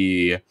supposed to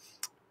be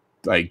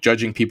like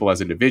judging people as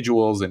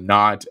individuals and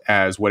not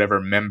as whatever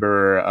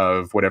member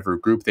of whatever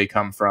group they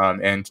come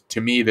from. And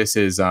to me, this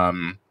is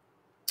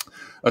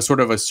a sort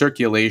of a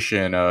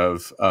circulation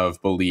of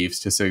beliefs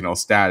to signal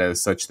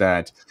status, such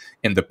that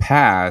in the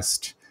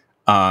past,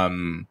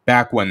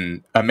 back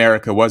when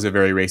America was a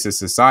very racist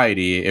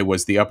society, it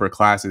was the upper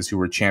classes who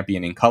were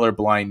championing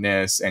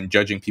colorblindness and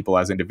judging people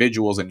as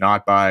individuals and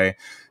not by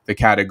the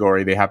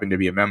category they happen to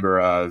be a member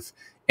of.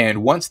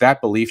 And once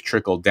that belief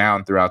trickled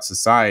down throughout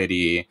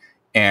society,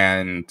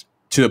 and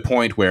to the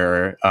point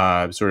where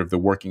sort of the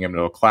working and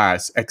middle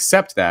class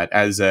accept that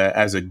as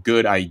a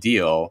good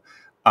ideal,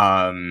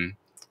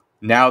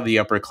 now the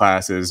upper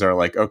classes are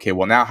like, okay,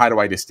 well, now how do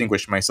I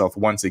distinguish myself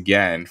once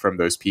again from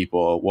those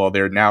people? Well,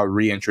 they're now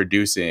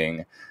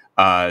reintroducing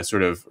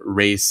sort of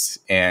race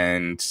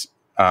and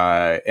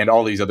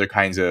all these other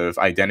kinds of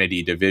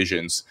identity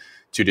divisions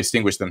to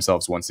distinguish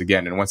themselves once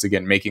again, and once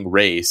again making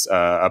race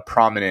a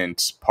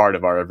prominent part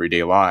of our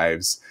everyday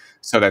lives,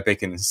 so that they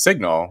can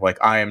signal, like,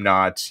 I am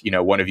not,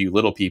 one of you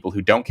little people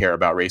who don't care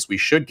about race. We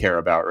should care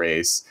about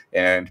race.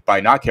 And by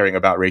not caring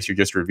about race, you're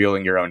just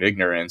revealing your own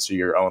ignorance or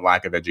your own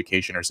lack of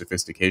education or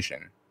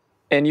sophistication.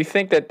 And you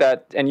think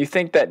that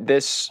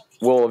this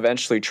will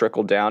eventually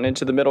trickle down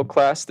into the middle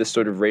class, this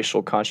sort of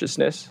racial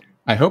consciousness?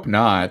 I hope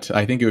not.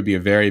 I think it would be a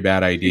very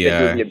bad idea. You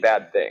think it would be a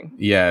bad thing?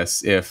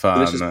 Yes. If so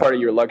this is part of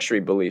your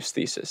luxury beliefs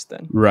thesis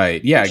then.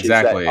 Right. Yeah,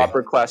 exactly.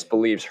 Upper class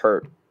beliefs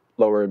hurt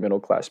lower and middle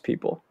class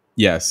people.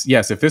 Yes.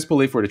 If this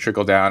belief were to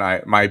trickle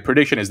down, my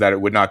prediction is that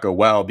it would not go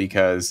well,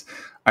 because,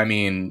 I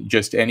mean,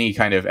 just any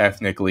kind of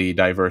ethnically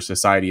diverse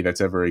society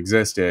that's ever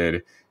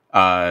existed,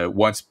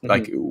 when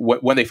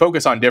they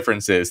focus on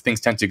differences, things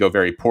tend to go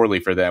very poorly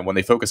for them. When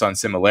they focus on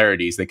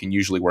similarities, they can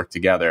usually work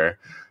together.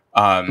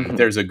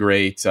 There's a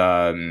great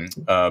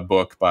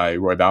book by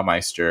Roy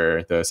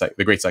Baumeister,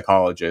 the great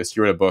psychologist. He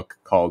wrote a book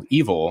called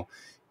Evil,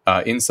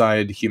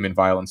 Inside Human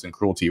Violence and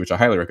Cruelty, which I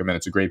highly recommend.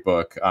 It's a great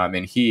book.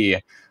 And he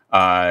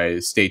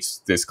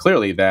states this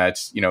clearly, that,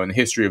 in the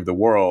history of the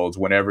world,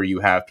 whenever you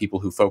have people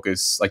who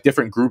focus, like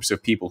different groups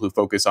of people who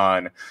focus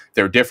on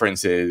their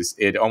differences,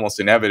 it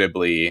almost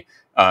inevitably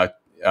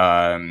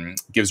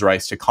gives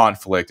rise to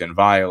conflict and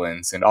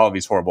violence and all of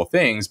these horrible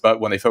things. But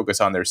when they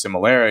focus on their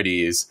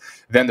similarities,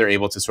 then they're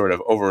able to sort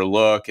of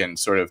overlook and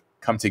sort of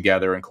come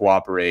together and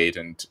cooperate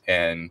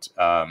and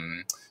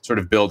sort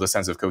of build a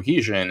sense of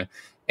cohesion.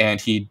 And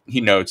he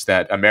notes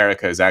that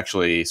America is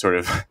actually sort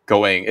of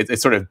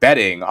it's sort of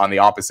betting on the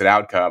opposite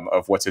outcome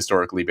of what's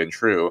historically been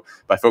true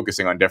by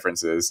focusing on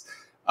differences.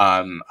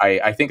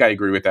 I think I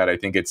agree with that. I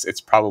think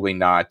it's probably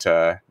not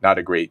a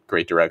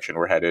great direction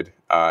we're headed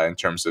in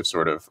terms of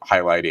sort of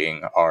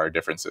highlighting our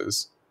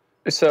differences.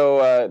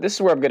 So this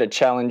is where I'm going to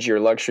challenge your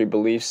luxury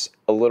beliefs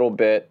a little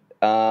bit.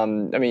 I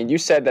mean, you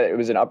said that it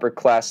was an upper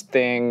class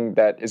thing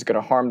that is going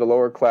to harm the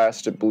lower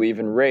class to believe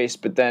in race,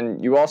 but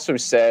then you also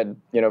said,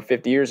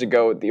 50 years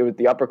ago,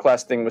 the upper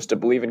class thing was to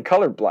believe in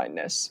color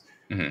blindness.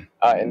 Mm-hmm.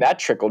 And that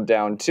trickled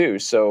down too.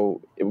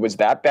 So was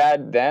that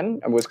bad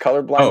then? And was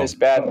color blindness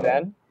bad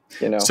then?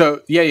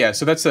 So yeah.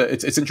 So it's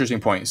an interesting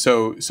point.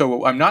 So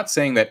I'm not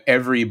saying that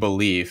every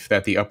belief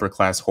that the upper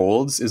class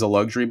holds is a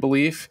luxury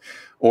belief,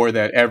 or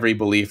that every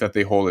belief that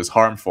they hold is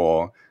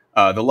harmful.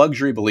 The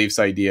luxury beliefs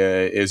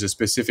idea is a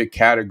specific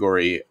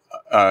category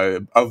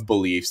of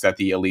beliefs that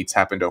the elites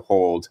happen to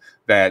hold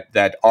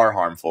that are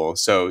harmful.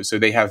 So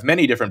they have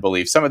many different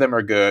beliefs. Some of them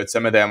are good.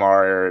 Some of them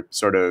are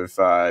sort of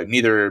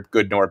neither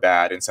good nor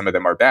bad, and some of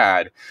them are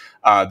bad.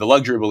 The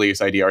luxury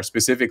beliefs idea are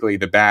specifically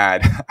the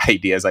bad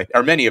ideas,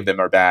 or many of them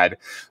are bad,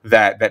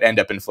 that end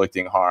up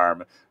inflicting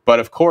harm. But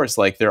of course,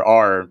 like there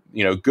are,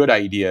 good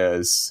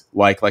ideas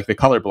like the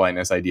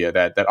colorblindness idea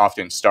that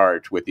often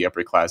start with the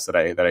upper class that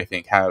I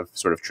think have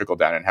sort of trickled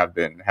down and have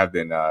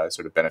been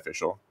sort of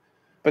beneficial.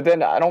 But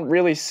then I don't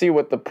really see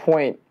what the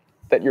point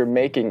that you're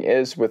making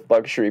is with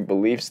luxury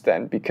beliefs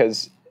then,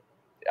 because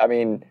I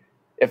mean,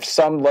 if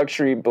some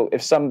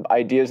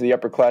ideas of the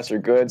upper class are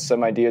good,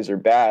 some ideas are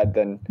bad,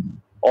 then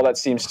all that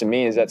seems to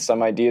me is that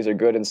some ideas are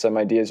good and some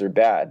ideas are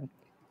bad,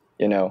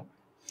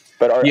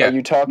 But are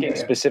you talking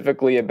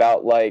specifically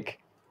about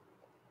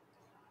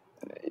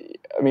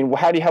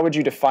how would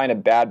you define a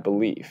bad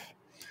belief?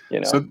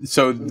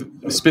 So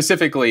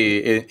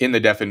specifically in the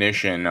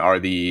definition are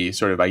the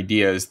sort of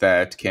ideas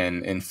that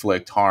can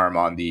inflict harm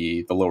on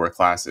the lower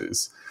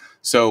classes.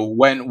 So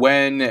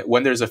when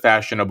there's a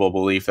fashionable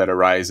belief that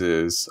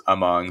arises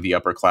among the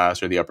upper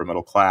class or the upper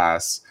middle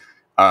class,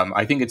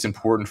 I think it's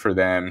important for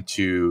them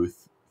to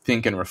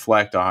think and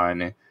reflect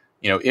on,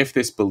 if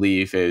this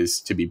belief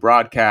is to be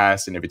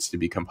broadcast and if it's to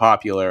become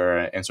popular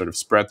and sort of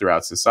spread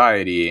throughout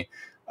society,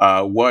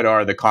 what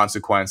are the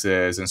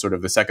consequences and sort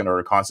of the second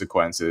order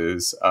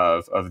consequences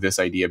of this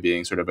idea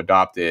being sort of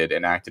adopted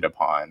and acted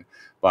upon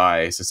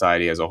by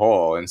society as a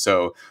whole. And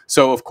so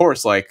of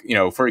course,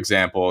 for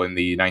example, in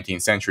the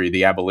 19th century,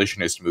 the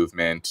abolitionist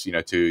movement,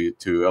 to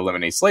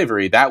eliminate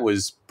slavery, that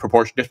was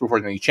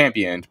disproportionately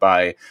championed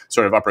by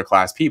sort of upper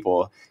class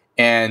people.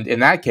 And in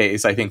that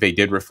case, I think they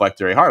did reflect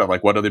very hard on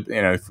what are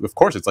the, of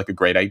course, it's a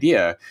great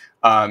idea.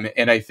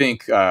 And I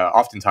think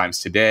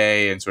oftentimes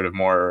today and sort of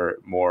more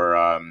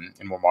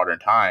in more modern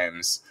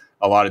times,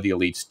 a lot of the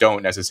elites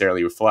don't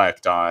necessarily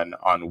reflect on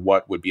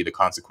what would be the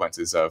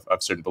consequences of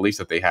certain beliefs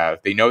that they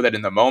have. They know that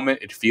in the moment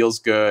it feels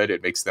good,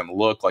 it makes them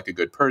look like a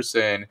good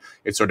person,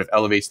 it sort of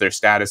elevates their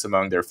status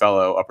among their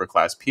fellow upper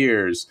class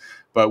peers.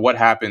 But what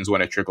happens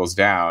when it trickles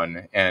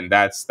down? And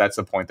that's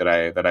a point that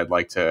I'd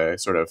like to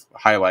sort of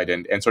highlight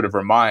and sort of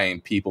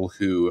remind people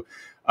who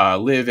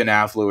live in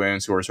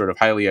affluence, who are sort of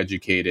highly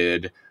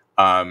educated,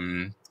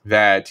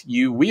 that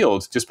you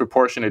wield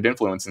disproportionate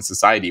influence in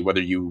society,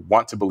 whether you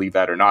want to believe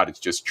that or not. It's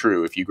just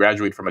true. If you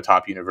graduate from a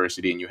top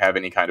university and you have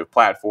any kind of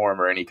platform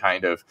or any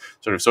kind of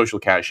sort of social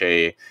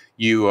cachet,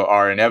 you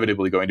are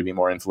inevitably going to be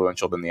more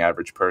influential than the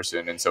average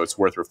person. And so it's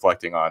worth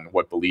reflecting on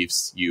what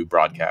beliefs you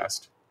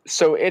broadcast.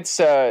 So it's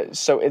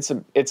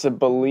a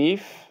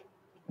belief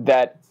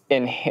that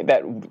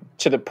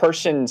to the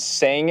person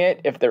saying it,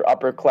 if they're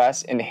upper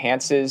class,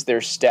 enhances their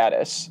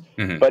status.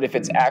 Mm-hmm. But if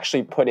it's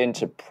actually put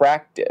into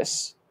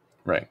practice,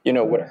 right,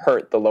 would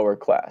hurt the lower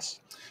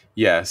class.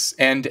 Yes,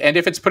 and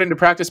if it's put into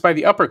practice by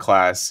the upper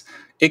class,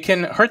 it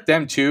can hurt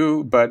them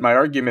too. But my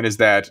argument is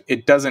that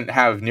it doesn't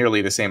have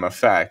nearly the same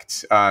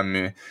effect.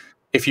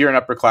 If you're an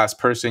upper class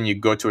person, you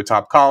go to a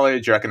top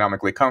college, you're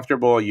economically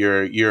comfortable,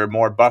 you're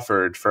more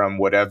buffered from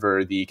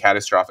whatever the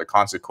catastrophic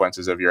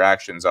consequences of your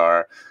actions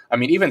are. I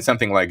mean, even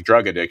something like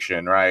drug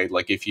addiction, right?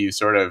 Like if you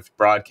sort of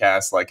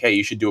broadcast hey,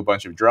 you should do a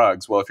bunch of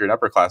drugs. Well, if you're an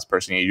upper class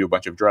person and you do a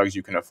bunch of drugs,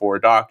 you can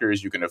afford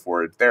doctors, you can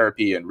afford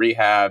therapy and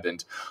rehab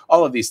and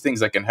all of these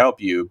things that can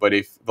help you. But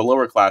if the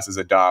lower classes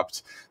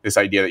adopt this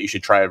idea that you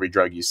should try every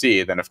drug you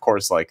see, then of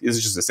course, this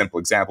is just a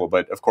simple example,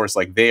 but of course,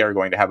 they are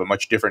going to have a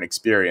much different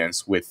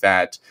experience with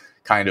that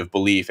kind of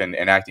belief and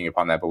acting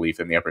upon that belief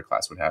than the upper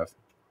class would have.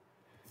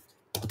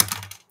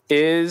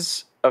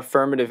 Is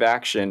affirmative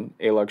action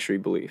a luxury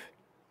belief?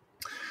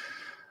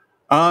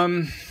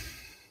 I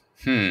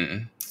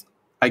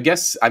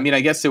guess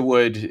it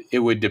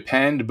would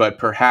depend, but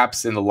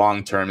perhaps in the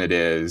long term it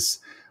is.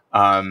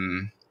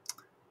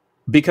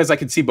 Because I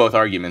could see both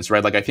arguments,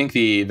 right? I think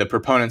the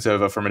proponents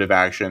of affirmative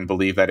action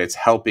believe that it's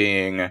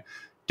helping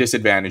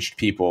disadvantaged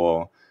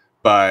people.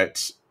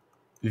 but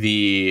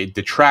the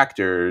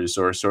detractors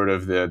or sort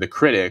of the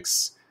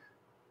critics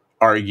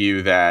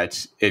argue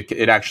that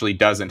it actually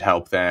doesn't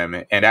help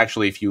them. And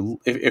actually,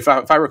 if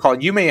I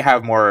recall, you may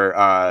have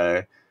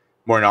more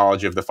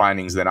knowledge of the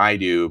findings than I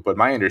do, but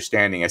my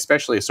understanding,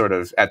 especially sort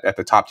of at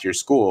the top tier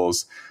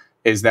schools,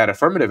 is that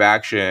affirmative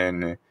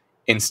action,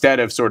 instead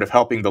of sort of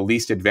helping the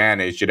least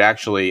advantaged, it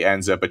actually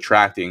ends up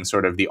attracting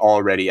sort of the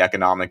already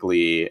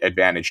economically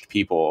advantaged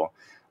people.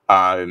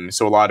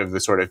 So a lot of the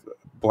sort of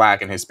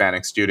Black and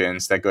Hispanic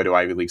students that go to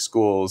Ivy League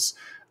schools,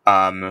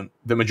 the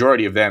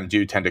majority of them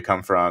do tend to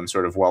come from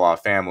sort of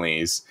well-off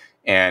families.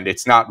 And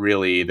it's not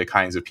really the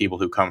kinds of people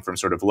who come from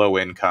sort of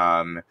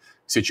low-income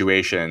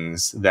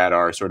situations that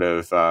are sort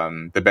of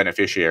the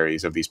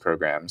beneficiaries of these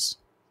programs.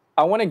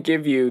 I want to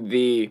give you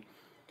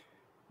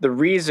the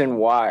reason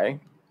why,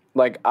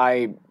 like,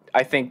 I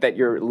think that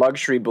your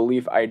luxury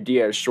belief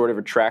idea is sort of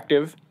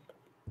attractive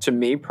to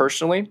me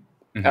personally,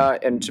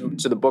 and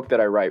to the book that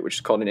I write, which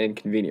is called An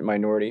Inconvenient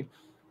Minority.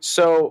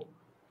 So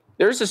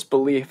there's this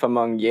belief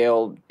among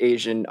Yale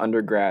Asian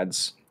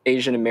undergrads,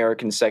 Asian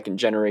American second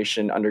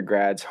generation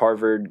undergrads,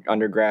 Harvard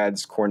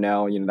undergrads,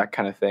 Cornell, that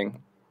kind of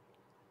thing,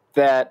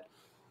 that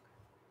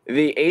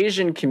the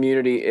Asian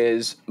community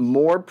is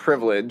more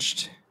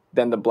privileged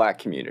than the Black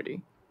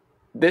community.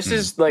 This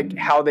is like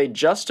how they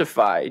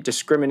justify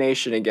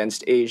discrimination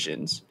against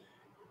Asians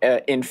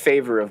in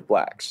favor of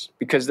Blacks,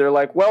 because they're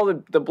like,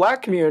 well, the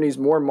Black community is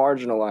more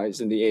marginalized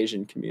than the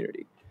Asian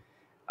community.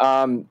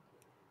 And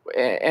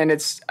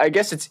I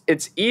guess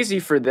it's easy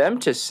for them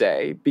to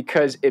say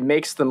because it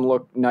makes them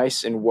look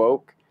nice and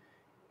woke,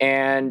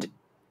 and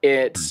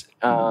it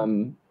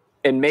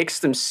makes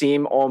them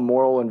seem all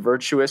moral and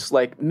virtuous.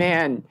 Like,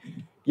 man,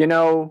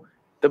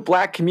 the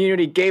Black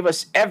community gave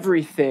us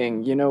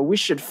everything. We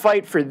should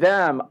fight for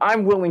them.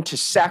 I'm willing to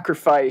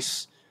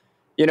sacrifice,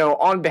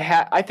 on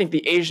behalf. I think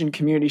the Asian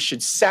community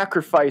should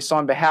sacrifice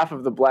on behalf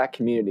of the Black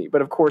community.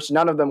 But of course,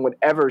 none of them would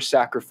ever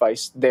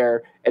sacrifice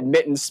their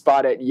admittance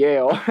spot at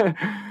Yale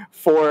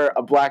for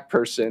a Black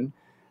person.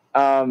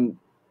 And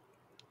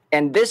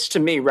this, to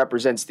me,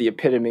 represents the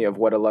epitome of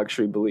what a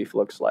luxury belief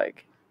looks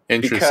like.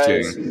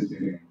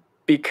 Interesting.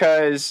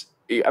 Because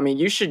I mean,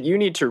 you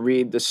need to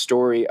read the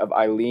story of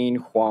Eileen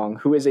Huang,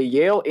 who is a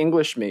Yale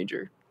English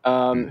major,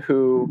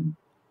 who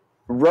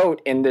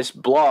wrote in this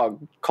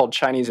blog called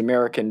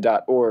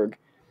ChineseAmerican.org,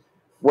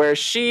 where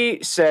she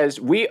says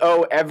we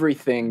owe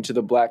everything to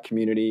the Black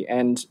community,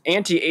 and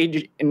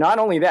not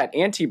only that,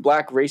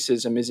 anti-Black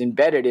racism is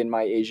embedded in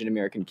my Asian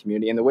American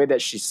community. And the way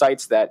that she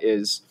cites that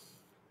is,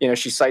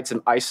 she cites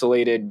some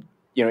isolated,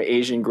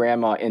 Asian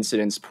grandma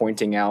incidents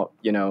pointing out,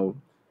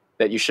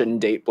 that you shouldn't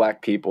date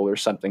Black people or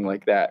something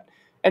like that.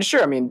 And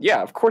sure, I mean,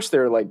 yeah, of course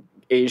there are like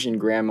Asian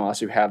grandmas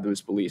who have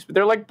those beliefs, but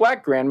they're like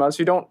Black grandmas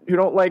who don't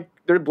like,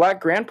 they're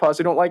Black grandpas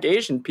who don't like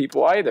Asian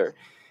people either.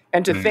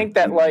 And to think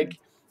that like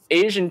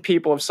Asian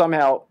people have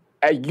somehow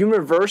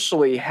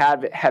universally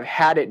have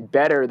had it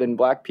better than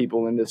Black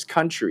people in this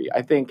country,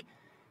 I think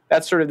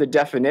that's sort of the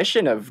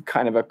definition of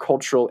kind of a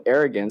cultural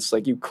arrogance.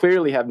 Like, you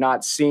clearly have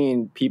not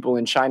seen people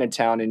in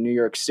Chinatown in New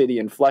York City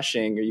and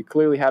Flushing, or you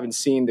clearly haven't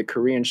seen the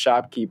Korean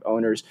shopkeep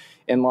owners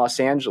in Los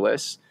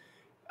Angeles.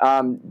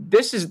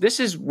 This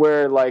is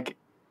where, like,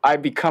 I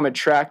become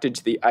attracted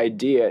to the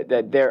idea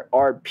that there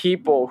are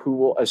people who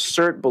will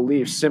assert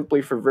beliefs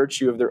simply for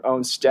virtue of their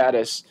own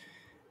status,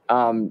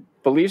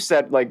 beliefs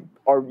that like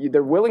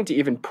they're willing to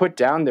even put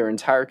down their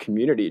entire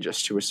community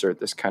just to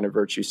assert this kind of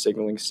virtue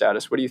signaling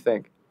status. What do you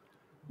think?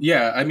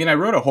 Yeah, I mean, I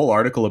wrote a whole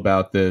article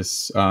about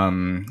this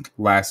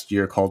last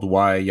year called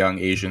 "Why Young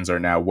Asians Are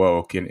Now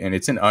Woke," and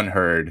it's an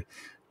Unheard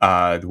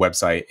the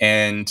website,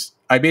 and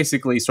I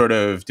basically sort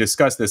of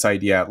discussed this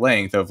idea at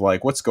length of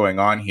like what's going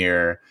on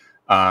here.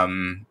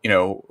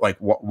 Like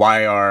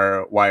why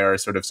are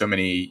sort of so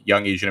many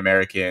young Asian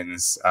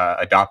Americans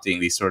adopting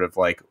these sort of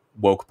like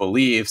woke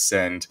beliefs,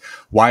 and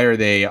why are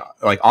they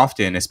like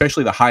often,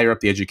 especially the higher up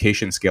the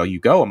education scale you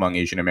go among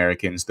Asian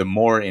Americans, the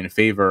more in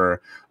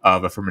favor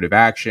of affirmative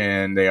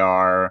action they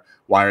are.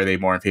 Why are they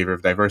more in favor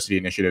of diversity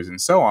initiatives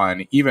and so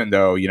on, even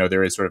though,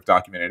 there is sort of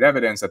documented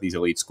evidence that these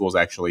elite schools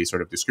actually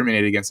sort of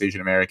discriminate against Asian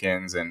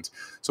Americans? And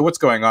so what's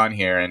going on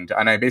here? And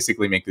I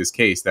basically make this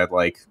case that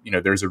like,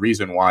 there's a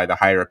reason why the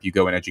higher up you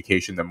go in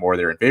education, the more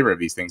they're in favor of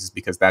these things, is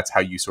because that's how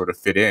you sort of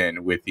fit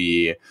in with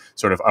the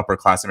sort of upper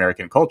class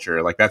American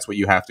culture. Like, that's what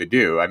you have to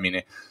do. I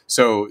mean,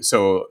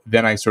 so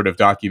then I sort of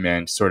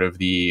document sort of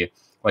the,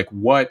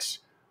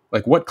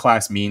 what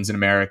class means in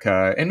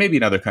America, and maybe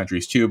in other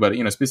countries too, but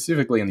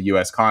specifically in the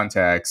U.S.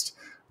 context,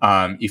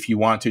 if you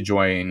want to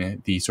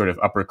join the sort of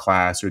upper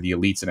class or the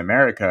elites in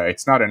America,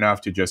 it's not enough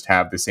to just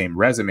have the same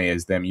resume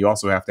as them. You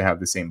also have to have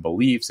the same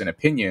beliefs and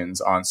opinions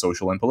on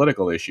social and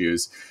political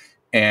issues.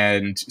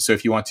 And so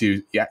if you want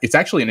to, it's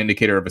actually an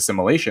indicator of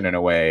assimilation in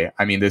a way.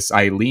 I mean, this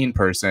Eileen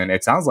person,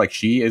 it sounds like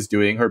she is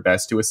doing her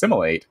best to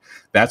assimilate.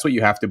 That's what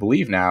you have to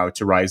believe now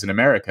to rise in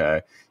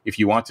America. If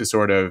you want to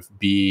sort of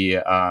be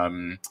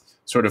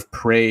sort of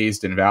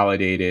praised and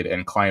validated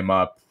and climb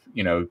up,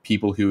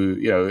 people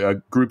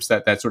who, groups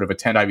that sort of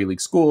attend Ivy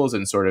League schools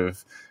and sort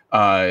of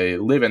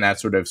live in that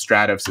sort of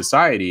strata of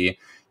society,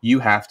 you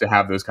have to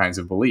have those kinds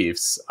of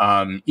beliefs,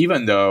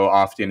 even though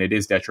often it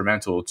is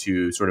detrimental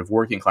to sort of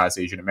working class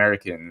Asian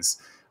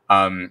Americans.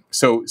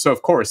 So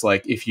of course,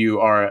 like if you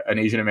are an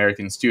Asian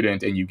American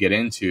student and you get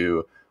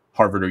into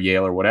Harvard or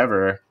Yale or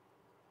whatever,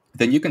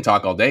 then you can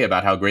talk all day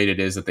about how great it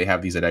is that they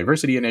have these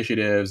diversity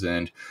initiatives.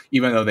 And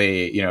even though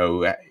they,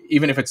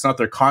 even if it's not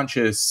their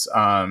conscious,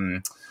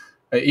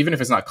 even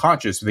if it's not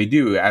conscious, they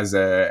do as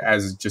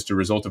just a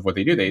result of what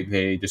they do,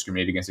 they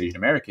discriminate against Asian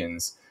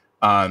Americans.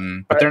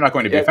 But they're not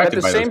going to be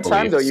affected by those beliefs. At the same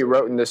time, though, you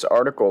wrote in this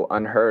article,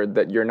 Unheard,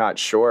 that you're not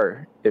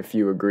sure if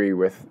you agree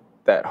with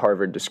that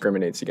Harvard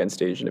discriminates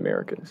against Asian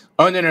Americans.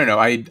 Oh, no.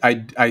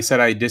 I said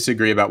I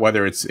disagree about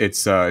whether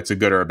it's a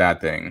good or a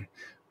bad thing.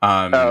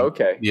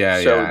 Okay.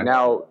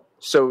 Yeah.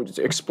 So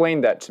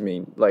explain that to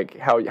me, like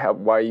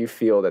why you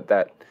feel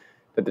that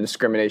the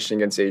discrimination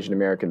against Asian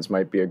Americans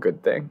might be a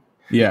good thing.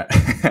 Yeah.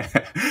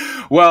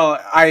 Well,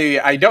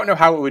 I don't know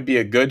how it would be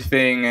a good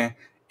thing.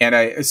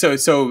 And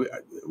so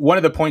one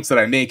of the points that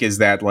I make is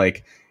that,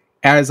 like,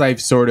 as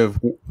I've sort of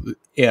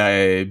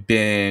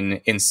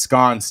been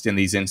ensconced in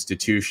these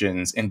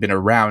institutions and been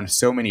around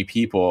so many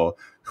people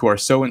who are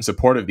so in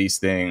support of these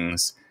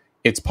things,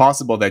 it's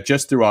possible that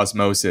just through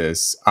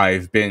osmosis,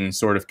 I've been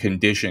sort of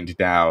conditioned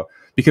now.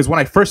 Because when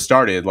I first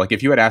started, like,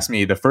 if you had asked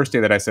me the first day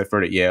that I set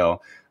foot at Yale,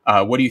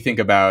 what do you think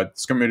about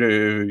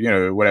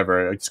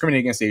discriminating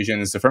against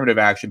Asians, affirmative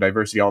action,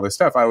 diversity, all this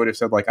stuff, I would have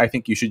said, like, I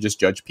think you should just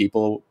judge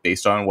people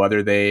based on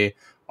whether they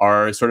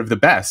are sort of the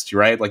best,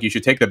 right? Like, you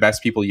should take the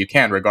best people you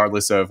can,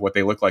 regardless of what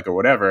they look like or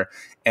whatever.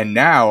 And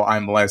now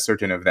I'm less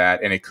certain of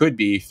that. And it could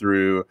be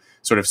through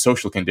sort of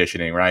social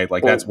conditioning, right?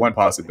 Like, that's one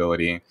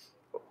possibility.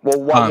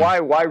 Well,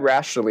 why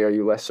rationally are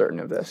you less certain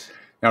of this?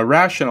 Now,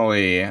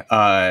 rationally,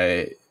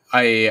 I'm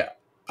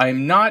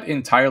not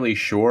entirely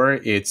sure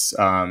it's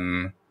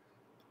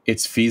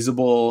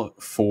feasible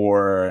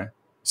for.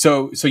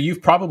 So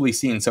you've probably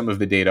seen some of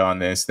the data on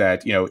this,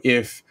 that,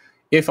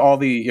 if all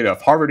the,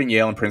 if Harvard and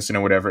Yale and Princeton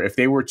or whatever, if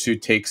they were to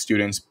take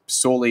students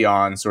solely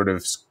on sort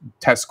of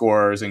test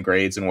scores and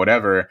grades and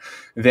whatever,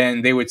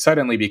 then they would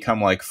suddenly become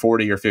like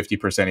 40 or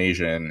 50%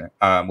 Asian,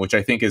 which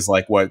I think is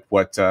like what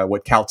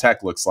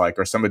Caltech looks like,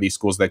 or some of these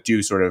schools that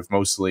do sort of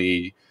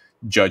mostly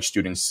judge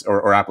students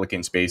or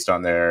applicants based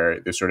on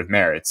their sort of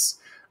merits.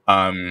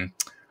 I'm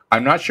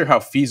not sure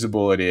how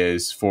feasible it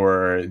is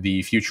for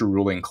the future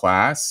ruling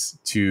class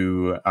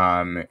to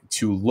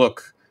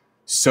look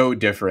so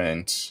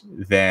different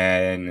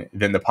than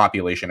the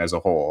population as a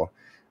whole.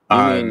 You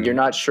mean you're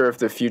not sure if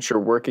the future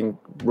working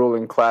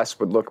ruling class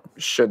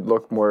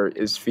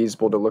is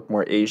feasible to look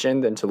more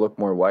Asian than to look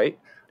more white?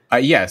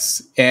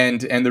 Yes, and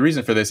the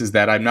reason for this is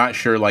that I'm not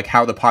sure, like,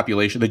 how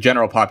the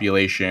general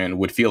population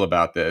would feel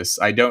about this.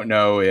 I don't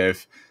know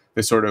if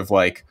the sort of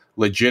like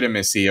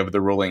legitimacy of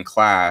the ruling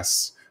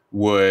class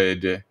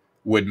would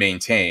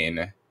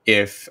maintain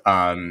if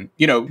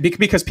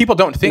because people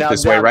don't think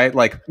this way, right?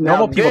 Like,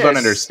 normal people don't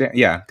understand.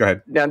 Yeah, go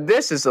ahead. Now,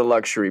 this is a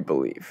luxury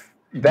belief.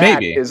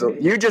 Maybe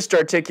you just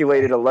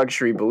articulated a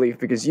luxury belief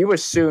because you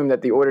assume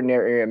that the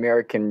ordinary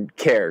American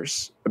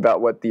cares about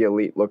what the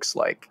elite looks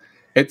like.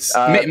 It's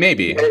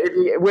maybe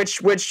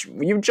which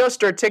you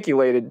just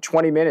articulated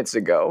 20 minutes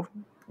ago.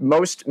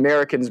 Most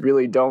Americans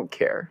really don't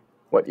care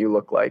what you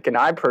look like, and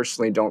I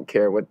personally don't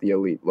care what the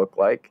elite look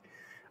like.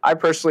 I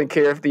personally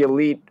care if the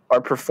elite are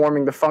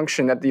performing the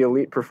function that the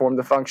elite perform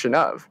the function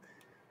of.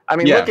 I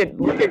mean, look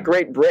at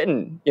Great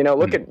Britain.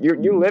 Look at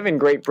you live in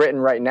Great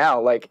Britain right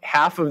now. Like,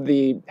 half of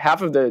the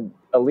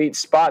elite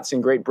spots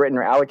in Great Britain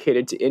are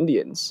allocated to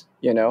Indians.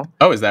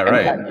 Oh, is that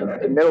right?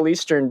 And Middle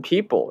Eastern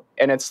people,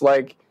 and it's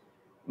like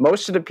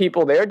most of the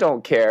people there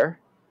don't care.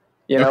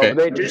 Okay.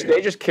 They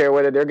just care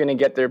whether they're going to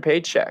get their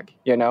paycheck.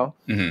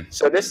 Mm-hmm.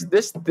 So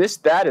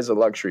that is a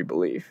luxury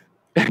belief.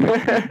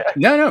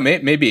 No,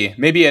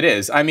 maybe it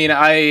is. I mean,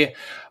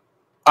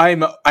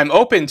 I'm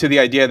open to the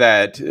idea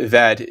that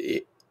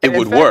it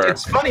would work.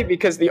 It's funny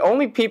because the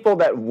only people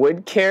that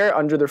would care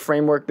under the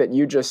framework that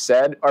you just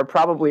said are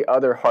probably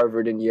other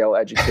Harvard and Yale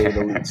educated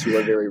elites who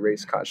are very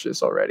race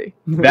conscious already.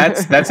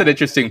 That's an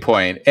interesting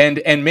point,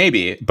 and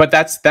maybe, but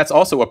that's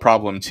also a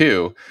problem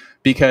too,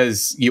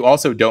 because you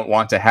also don't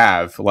want to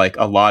have like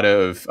a lot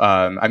of.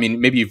 I mean,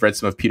 maybe you've read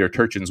some of Peter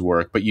Turchin's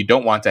work, but you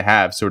don't want to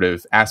have sort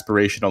of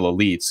aspirational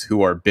elites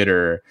who are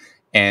bitter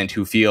and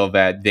who feel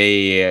that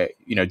they,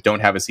 don't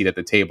have a seat at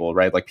the table,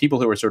 right? Like,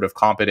 people who are sort of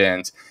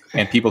competent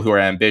and people who are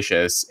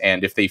ambitious.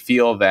 And if they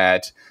feel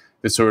that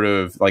the sort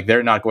of like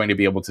they're not going to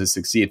be able to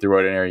succeed through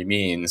ordinary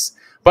means.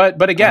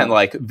 But again,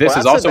 like, this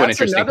is also an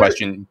interesting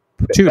question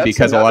too,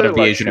 because a lot of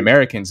the Asian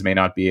Americans may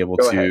not be able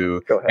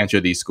to enter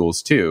these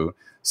schools too.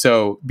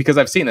 So, because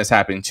I've seen this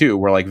happen too,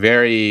 where like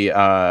very,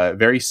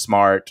 very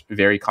smart,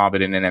 very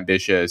competent and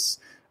ambitious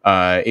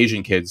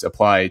Asian kids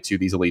apply to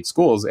these elite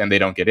schools and they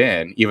don't get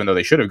in, even though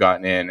they should have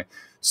gotten in.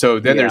 So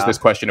then there's this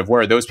question of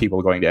where are those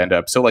people going to end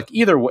up? So like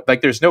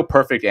there's no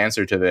perfect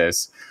answer to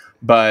this,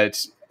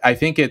 but I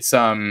think it's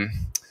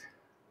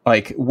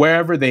like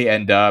wherever they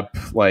end up,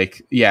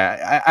 like,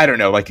 yeah, I don't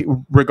know, like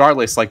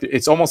regardless, like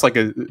it's almost like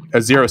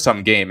a zero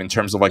sum game in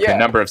terms of like the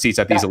number of seats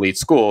at these elite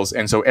schools.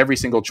 And so every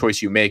single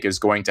choice you make is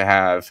going to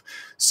have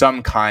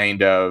some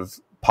kind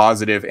of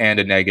positive and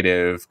a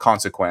negative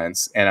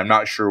consequence. And I'm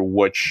not sure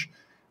which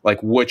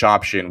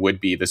option would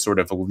be the sort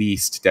of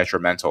least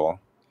detrimental.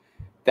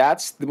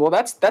 That's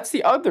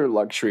the other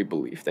luxury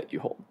belief that you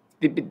hold.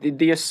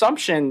 The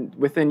assumption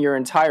within your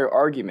entire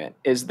argument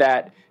is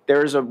that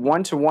there is a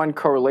one-to-one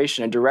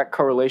correlation, a direct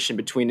correlation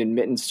between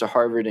admittance to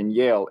Harvard and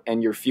Yale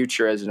and your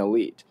future as an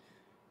elite,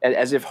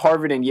 as if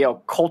Harvard and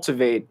Yale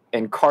cultivate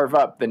and carve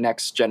up the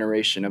next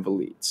generation of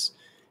elites.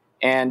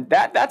 And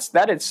that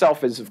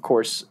itself is, of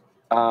course,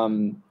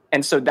 and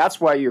so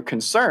that's why you're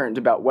concerned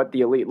about what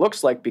the elite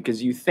looks like,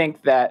 because you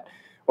think that,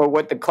 or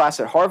what the class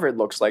at Harvard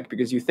looks like,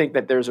 because you think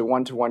that there's a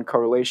one-to-one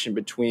correlation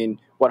between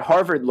what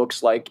Harvard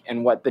looks like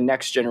and what the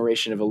next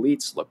generation of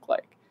elites look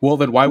like. Well,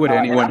 then why would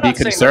anyone be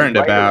concerned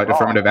about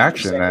affirmative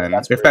action then?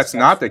 If that's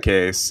not the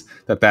case,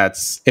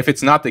 if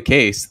it's not the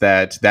case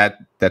that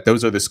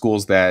those are the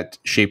schools that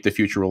shape the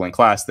future ruling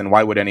class, then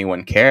why would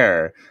anyone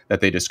care that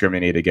they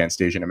discriminate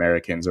against Asian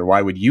Americans? Or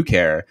why would you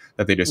care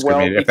that they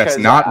discriminate if that's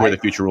not where the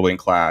future ruling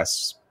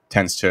class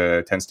tends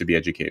to be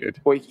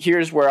educated? Well,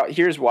 here's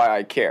why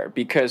I care,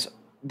 because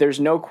there's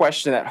no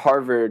question that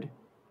Harvard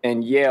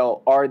and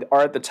Yale are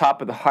at the top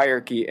of the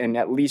hierarchy in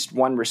at least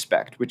one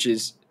respect, which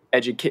is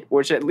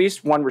at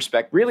least one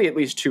respect, really at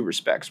least two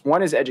respects.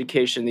 One is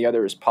education, the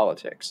other is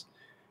politics.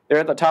 They're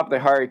at the top of the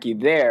hierarchy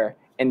there,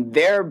 and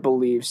their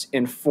beliefs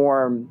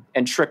inform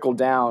and trickle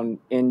down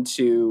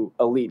into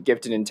elite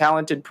gifted and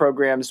talented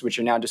programs, which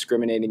are now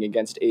discriminating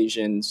against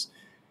Asians,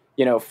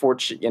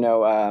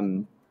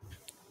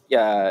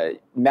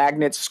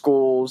 magnet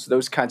schools,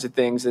 those kinds of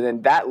things. And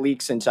then that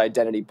leaks into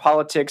identity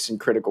politics and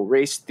critical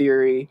race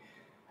theory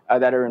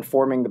that are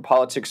informing the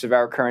politics of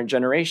our current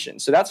generation.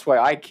 So that's why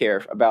I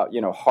care about,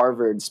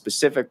 Harvard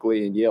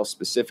specifically and Yale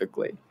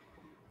specifically.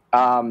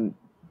 But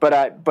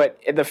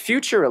the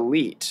future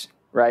elite,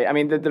 right? I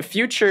mean, the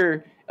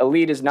future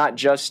elite is not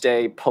just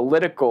a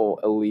political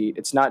elite.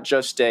 It's not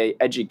just a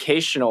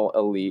educational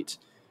elite.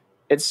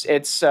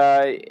 There's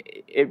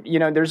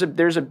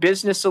a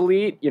business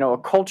elite, a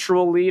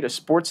cultural elite, a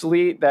sports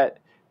elite that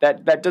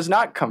does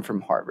not come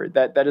from Harvard,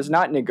 that is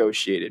not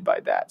negotiated by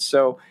that.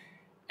 So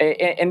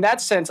in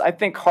that sense, I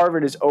think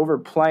Harvard is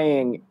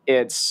overplaying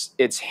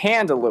its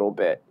hand a little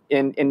bit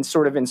in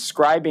sort of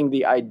inscribing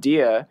the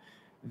idea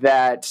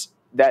that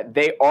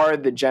they are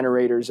the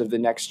generators of the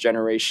next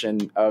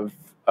generation of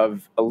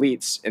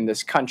elites in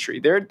this country.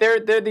 They're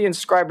the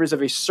inscribers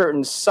of a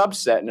certain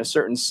subset and a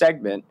certain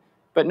segment,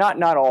 but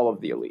not all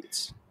of the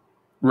elites.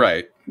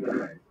 Right.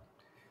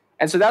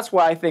 And so that's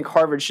why I think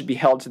Harvard should be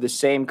held to the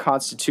same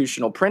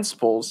constitutional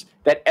principles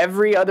that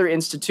every other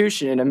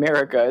institution in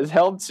America is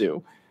held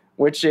to,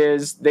 which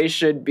is they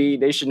should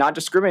not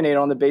discriminate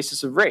on the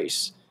basis of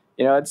race.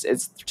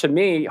 It's to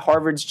me,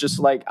 Harvard's just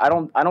like, I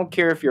don't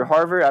care if you're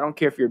Harvard, I don't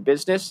care if you're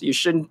business, you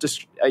shouldn't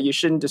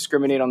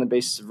discriminate on the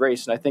basis of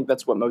race, and I think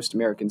that's what most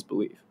Americans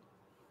believe.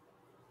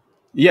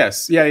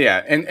 Yes,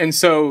 yeah, and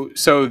so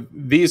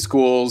these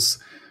schools,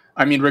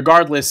 I mean,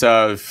 regardless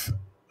of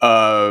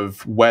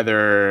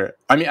whether,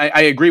 I mean,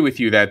 I agree with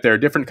you that there are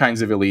different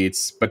kinds of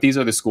elites, but these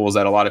are the schools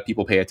that a lot of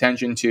people pay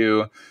attention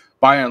to.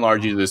 By and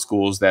large, these are the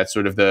schools that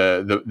sort of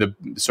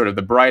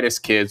the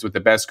brightest kids with the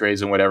best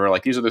grades and whatever,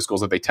 like these are the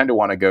schools that they tend to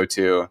want to go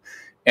to.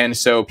 And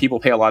so people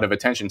pay a lot of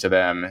attention to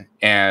them.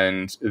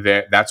 And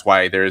that's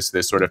why there's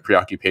this sort of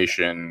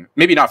preoccupation,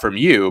 maybe not from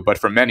you, but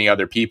from many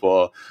other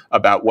people,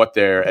 about what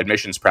their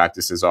admissions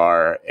practices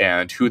are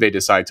and who they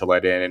decide to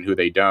let in and who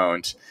they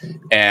don't.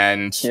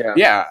 And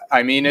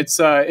I mean, it's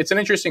an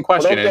interesting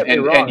question. Well,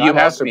 and you I'm have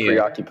also me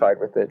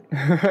preoccupied with it.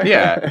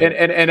 Yeah.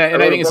 And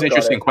I think it's an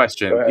interesting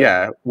question.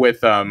 Yeah.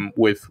 With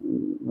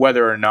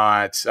whether or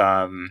not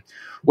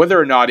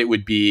it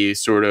would be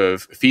sort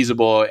of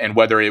feasible and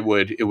whether it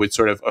would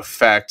sort of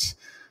affect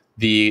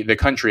the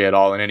country at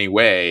all in any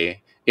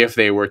way if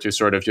they were to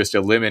sort of just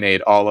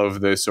eliminate all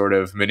of the sort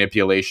of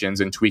manipulations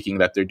and tweaking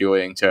that they're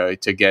doing to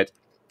get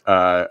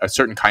a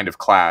certain kind of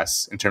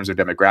class in terms of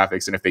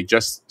demographics. And if they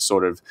just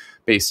sort of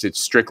based it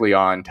strictly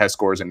on test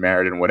scores and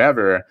merit and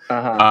whatever, say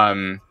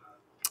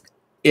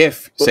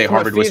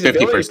Harvard was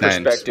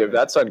 50%, perspective,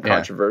 that's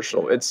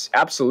uncontroversial. Yeah. It's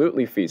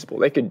absolutely feasible.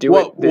 They could do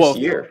it this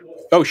year.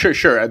 Oh,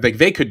 sure. Like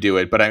they could do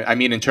it, but I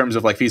mean, in terms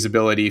of like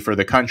feasibility for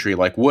the country,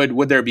 like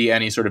would there be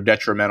any sort of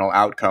detrimental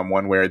outcome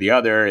one way or the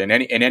other in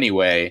any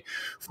way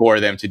for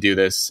them to do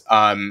this?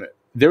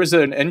 There was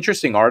an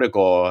interesting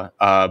article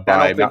by.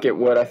 I don't think it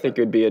would. I think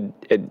it would be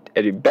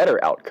a better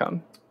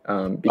outcome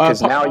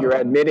because now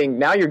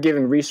you're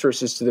giving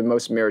resources to the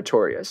most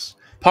meritorious.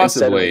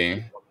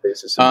 Possibly.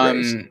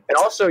 And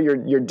also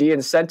you're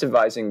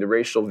de-incentivizing the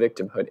racial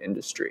victimhood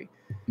industry.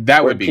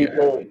 That would be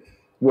good.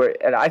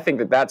 And I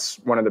think that's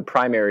one of the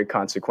primary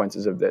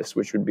consequences of this,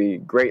 which would be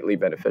greatly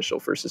beneficial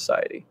for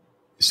society.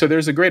 So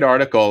there's a great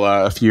article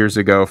a few years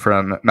ago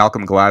from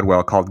Malcolm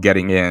Gladwell called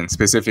Getting In,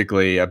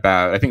 specifically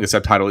about, I think the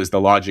subtitle is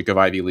The Logic of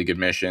Ivy League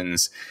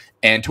Admissions.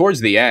 And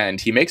towards the end,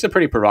 he makes a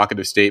pretty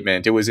provocative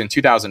statement. It was in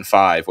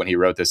 2005 when he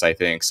wrote this, I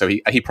think. So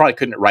he probably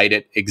couldn't write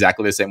it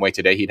exactly the same way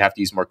today. He'd have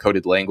to use more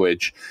coded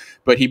language.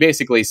 But he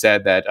basically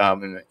said that,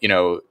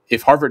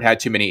 if Harvard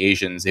had too many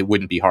Asians, it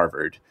wouldn't be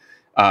Harvard.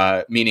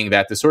 Meaning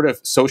that the sort of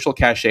social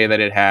cachet that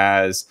it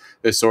has,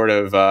 the sort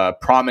of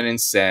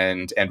prominence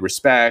and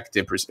respect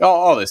and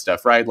all this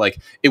stuff, right? Like,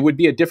 it would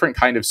be a different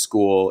kind of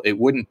school. It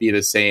wouldn't be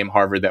the same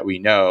Harvard that we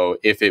know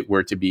if it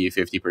were to be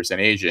 50%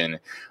 Asian.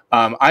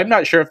 I'm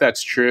not sure if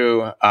that's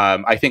true.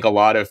 I think a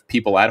lot of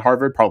people at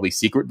Harvard probably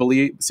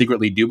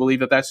secretly do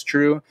believe that that's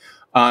true.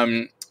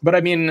 But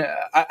I mean,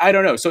 I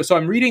don't know. So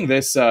I'm reading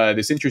this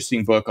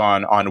interesting book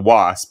on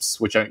WASPs,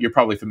 which you're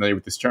probably familiar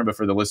with this term, but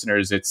for the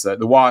listeners, it's the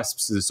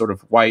WASPs is sort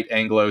of white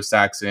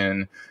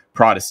Anglo-Saxon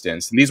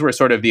Protestants. And these were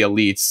sort of the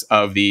elites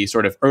of the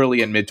sort of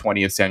early and mid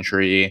 20th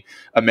century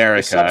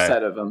America. A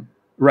subset of them.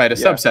 Right,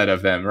 subset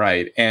of them,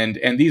 right. And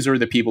these are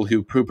the people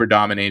who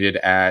predominated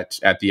at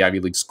the Ivy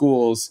League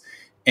schools.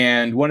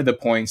 And one of the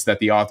points that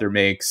the author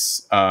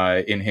makes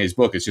in his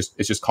book, it's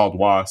just called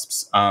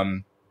WASPs,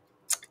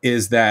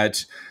 is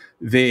that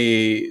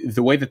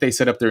the way that they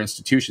set up their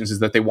institutions is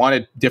that they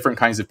wanted different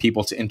kinds of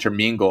people to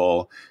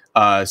intermingle.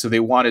 So they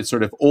wanted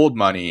sort of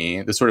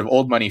the sort of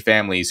old money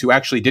families who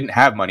actually didn't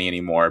have money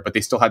anymore, but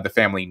they still had the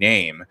family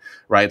name,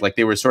 right? Like,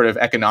 they were sort of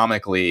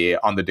economically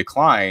on the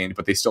decline,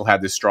 but they still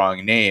had this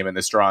strong name and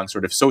the strong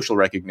sort of social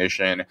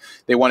recognition.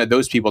 They wanted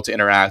those people to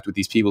interact with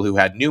these people who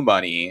had new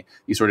money,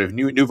 these sort of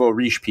nouveau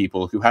riche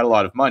people who had a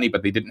lot of money,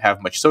 but they didn't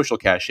have much social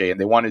cachet. And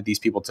they wanted these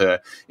people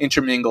to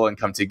intermingle and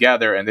come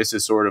together. And this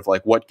is sort of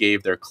like what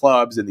gave their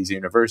clubs and these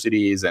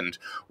universities and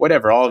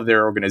whatever, all of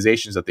their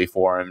organizations that they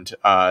formed,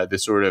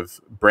 this sort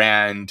of brand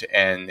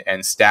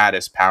and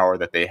status power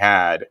that they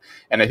had.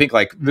 And I think,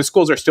 like, the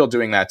schools are still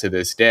doing that to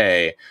this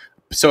day.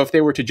 So if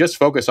they were to just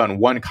focus on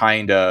one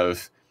kind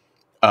of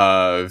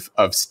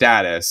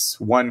status,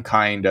 one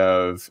kind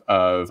of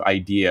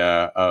idea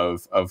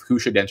of who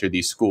should enter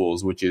these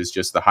schools, which is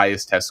just the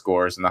highest test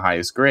scores and the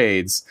highest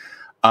grades,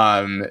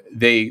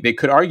 they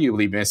could arguably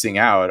be missing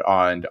out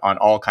on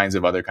all kinds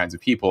of other kinds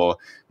of people.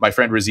 My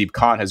friend Razib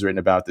Khan has written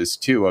about this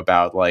too,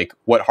 about like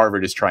what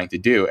Harvard is trying to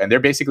do, and they're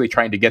basically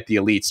trying to get the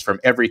elites from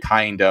every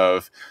kind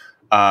of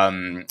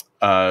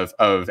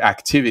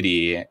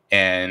activity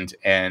and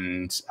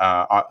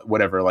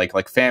whatever,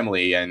 like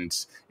family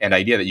and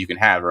idea that you can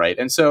have, right?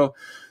 And so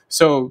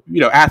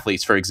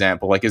athletes, for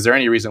example, like, is there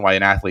any reason why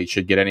an athlete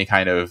should get any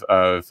kind of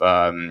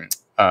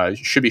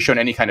should be shown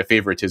any kind of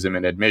favoritism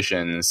in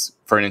admissions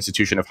for an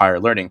institution of higher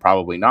learning?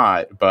 Probably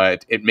not,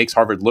 but it makes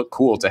Harvard look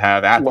cool to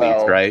have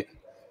athletes, right?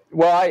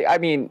 Well, I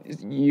mean,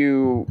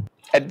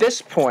 at this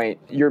point,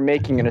 you're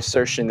making an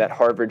assertion that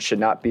Harvard should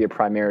not be a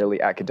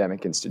primarily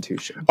academic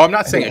institution. Oh, I'm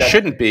not saying it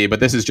shouldn't be, but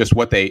this is just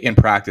in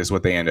practice,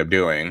 what they end up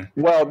doing.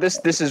 Well, this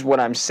is what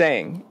I'm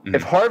saying. Mm-hmm.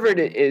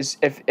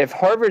 If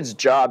Harvard's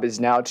job is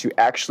now to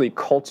actually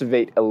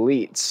cultivate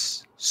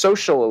elites,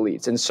 social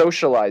elites, and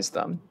socialize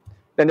them,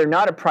 then they're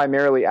not a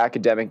primarily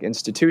academic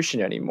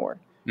institution anymore.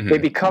 Mm-hmm. They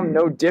become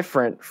no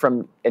different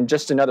from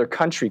just another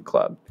country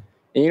club.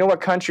 And you know what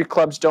country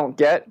clubs don't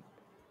get?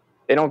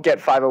 They don't get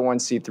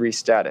 501c3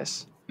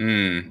 status.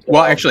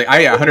 Well, actually,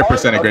 I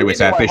 100% agree with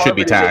that. They should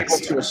be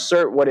taxed. To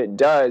assert what it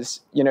does,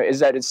 is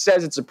that it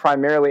says it's a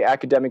primarily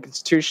academic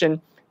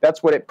institution.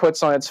 That's what it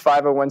puts on its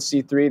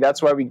 501c3.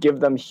 That's why we give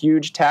them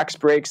huge tax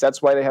breaks.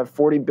 That's why they have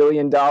 $40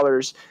 billion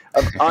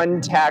of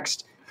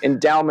untaxed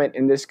endowment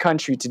in this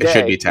country today. It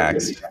should be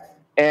taxed.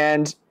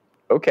 And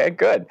okay,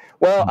 good.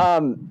 Well,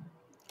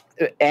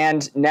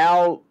 and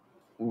now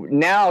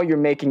you're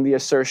making the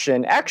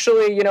assertion.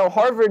 Actually,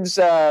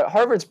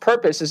 Harvard's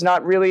purpose is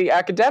not really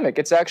academic.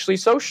 It's actually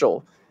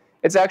social.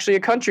 It's actually a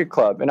country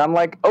club. And I'm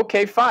like,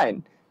 okay,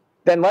 fine.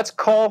 Then let's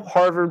call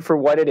Harvard for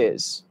what it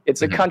is.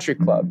 It's a country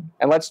club,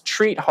 and let's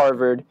treat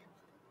Harvard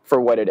for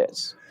what it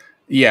is.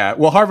 Yeah,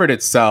 well, Harvard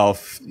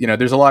itself,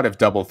 there's a lot of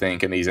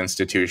doublethink in these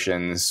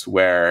institutions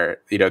where,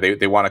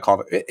 they want to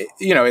call it,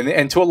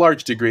 and to a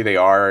large degree they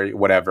are,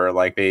 whatever,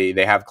 like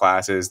they have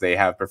classes, they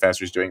have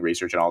professors doing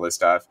research and all this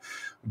stuff.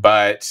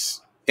 But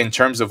in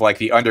terms of like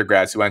the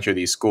undergrads who enter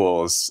these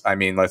schools, I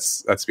mean,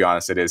 let's be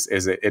honest, it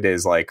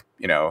is like,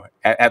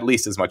 at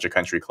least as much a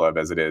country club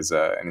as it is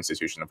an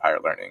institution of higher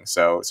learning.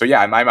 So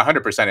yeah, I'm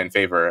 100% in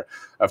favor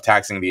of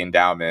taxing the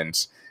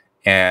endowment.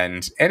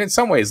 And in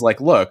some ways,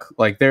 like, look,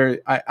 like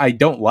I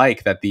don't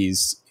like that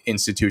these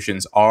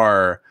institutions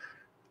are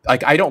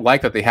like, I don't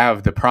like that they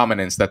have the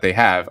prominence that they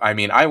have. I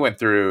mean, I went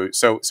through,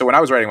 so when I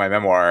was writing my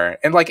memoir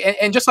and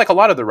just like a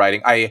lot of the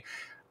writing, I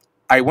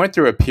went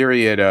through a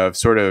period of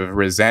sort of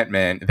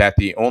resentment that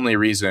the only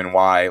reason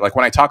why, like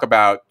when I talk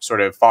about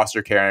sort of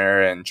foster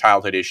care and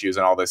childhood issues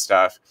and all this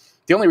stuff,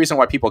 the only reason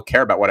why people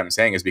care about what I'm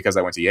saying is because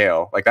I went to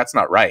Yale. Like, that's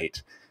not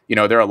right.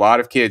 There are a lot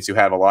of kids who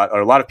have a lot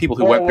of people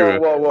who went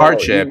through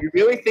hardship. You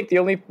really think the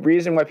only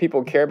reason why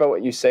people care about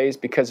what you say is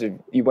because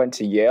you went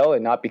to Yale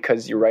and not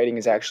because your writing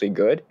is actually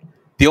good?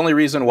 the only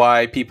reason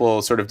why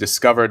people sort of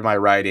discovered my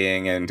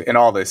writing and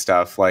all this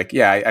stuff, like,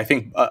 yeah, I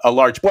think a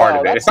large part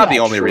of it. It's not the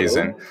only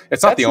reason.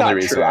 It's not the only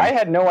reason. True. I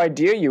had no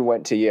idea you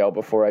went to Yale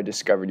before I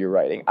discovered your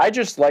writing. I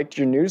just liked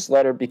your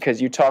newsletter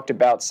because you talked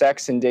about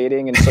sex and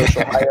dating and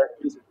social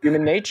hierarchies of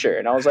human nature.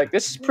 And I was like,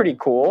 this is pretty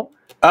cool.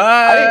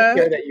 I didn't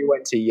care that you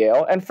went to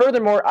Yale. And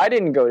furthermore, I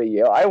didn't go to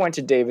Yale. I went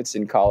to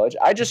Davidson College.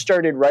 I just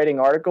started writing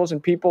articles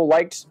and people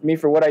liked me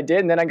for what I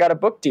did. And then I got a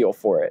book deal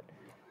for it.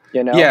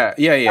 You know?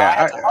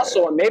 Yeah.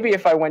 Also, maybe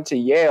if I went to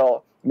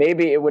Yale,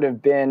 maybe it would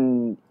have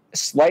been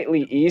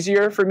slightly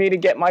easier for me to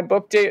get my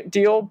book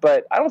deal.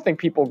 But I don't think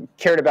people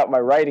cared about my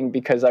writing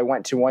because I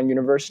went to one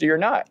university or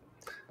not.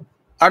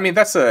 I mean,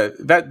 that's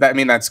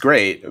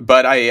great.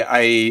 But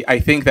I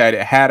think that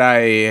had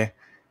I,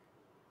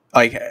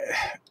 like,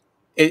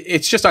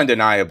 it's just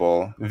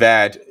undeniable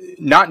that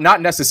not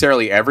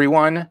necessarily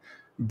everyone,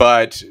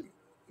 but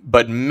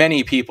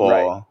many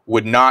people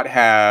would not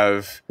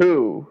have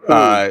who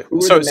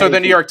so the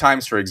New York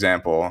Times, for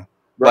example,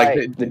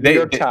 like the New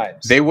York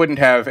Times, they wouldn't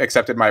have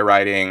accepted my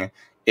writing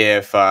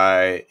if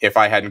I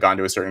hadn't gone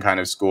to a certain kind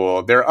of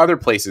school. There are other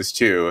places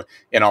too,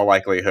 in all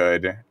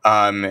likelihood.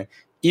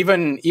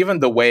 Even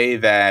the way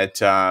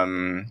that I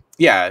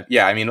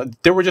mean,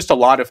 there were just a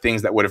lot of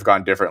things that would have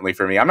gone differently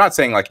for me. I'm not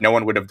saying like no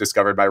one would have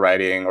discovered my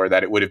writing or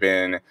that it would have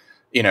been,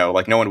 you know,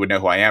 like no one would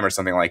know who I am or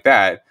something like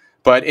that.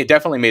 But it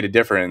definitely made a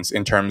difference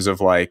in terms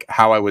of like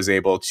how I was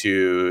able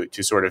to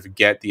sort of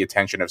get the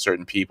attention of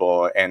certain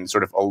people and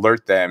sort of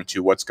alert them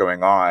to what's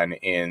going on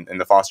in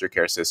the foster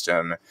care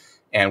system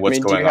and what's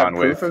going on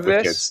with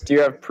kids. Do you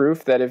have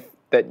proof that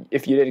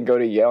if you didn't go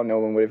to Yale, no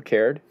one would have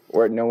cared,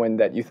 or no one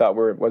that you thought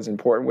was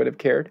important would have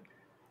cared?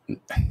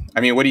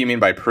 I mean, what do you mean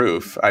by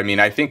proof? I mean,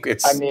 I think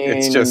it's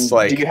just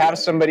like, do you have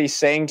somebody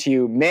saying to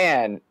you,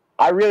 man,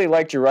 I really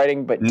liked your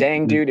writing, but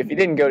dang, dude, if you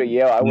didn't go to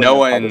Yale, I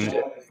wouldn't have published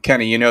it.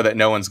 Kenny, you know that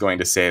no one's going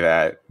to say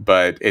that,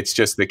 but it's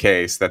just the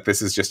case that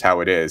this is just how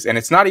it is. And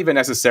it's not even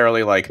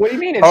necessarily like, what do you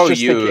mean it's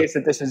the case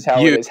that this is how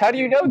it is? How do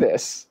you know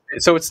this?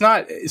 So it's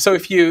not, so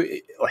if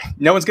you,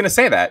 no one's going to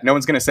say that. No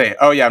one's going to say,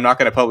 oh yeah, I'm not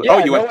going to publish.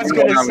 Yeah, no one's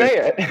going to say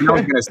it. No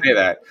one's going to say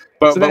that.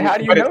 But, so then how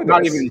do you know it's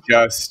not even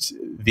just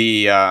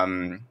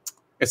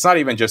it's not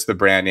even just the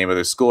brand name of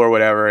the school or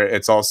whatever.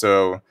 It's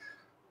also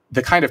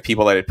the kind of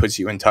people that it puts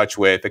you in touch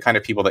with, the kind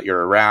of people that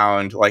you're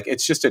around. Like,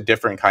 it's just a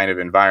different kind of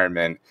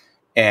environment.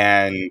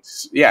 And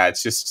yeah,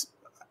 it's just,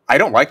 I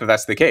don't like that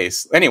that's the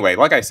case. Anyway,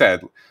 like I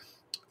said,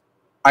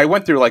 I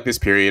went through like this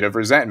period of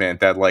resentment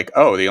that like,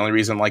 oh, the only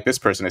reason like this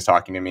person is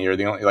talking to me, or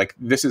the only, like,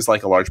 this is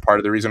like a large part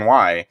of the reason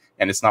why,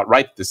 and it's not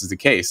right that this is the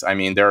case. I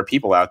mean, there are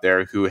people out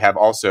there who have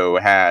also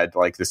had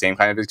like the same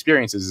kind of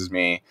experiences as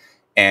me,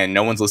 and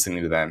no one's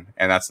listening to them,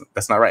 and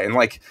that's not right. And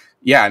like,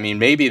 yeah, I mean,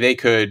 maybe they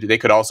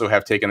could also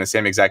have taken the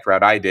same exact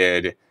route I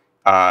did,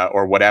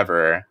 or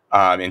whatever,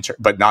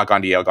 but not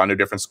gone to Yale, gone to a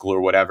different school or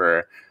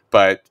whatever.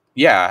 But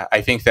yeah,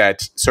 I think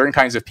that certain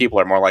kinds of people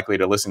are more likely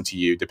to listen to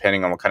you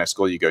depending on what kind of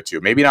school you go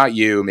to. Maybe not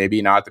you,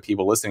 maybe not the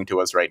people listening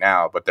to us right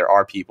now, but there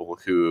are people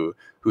who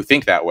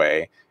think that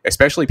way,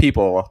 especially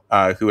people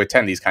who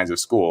attend these kinds of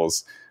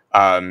schools.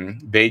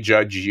 They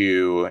judge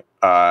you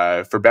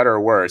for better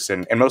or worse,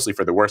 and mostly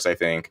for the worse, I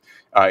think,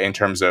 in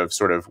terms of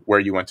sort of where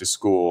you went to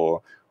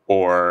school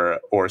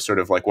or sort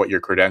of like what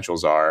your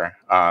credentials are.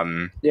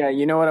 Yeah,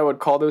 you know what I would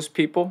call those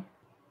people?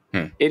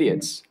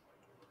 Idiots.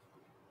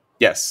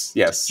 Yes.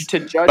 To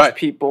judge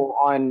people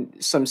on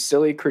some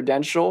silly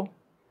credential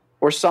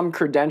or some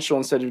credential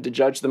instead of to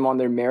judge them on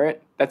their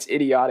merit, that's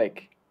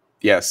idiotic.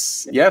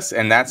 Yes,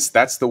 and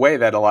that's the way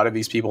that a lot of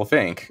these people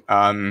think.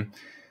 And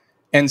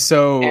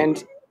so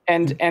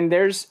and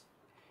there's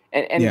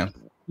yeah.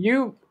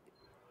 You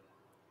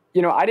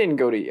know, I didn't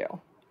go to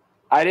Yale.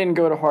 I didn't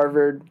go to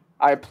Harvard.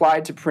 I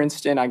applied to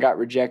Princeton. I got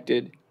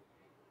rejected.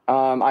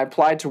 I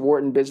applied to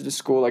Wharton Business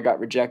School. I got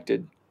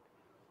rejected.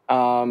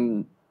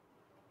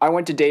 I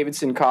went to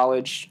Davidson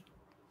College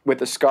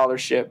with a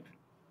scholarship,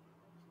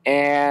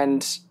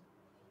 and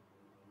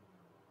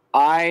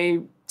I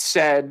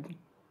said,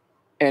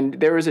 and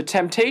there was a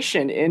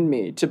temptation in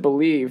me to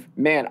believe,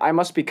 man, I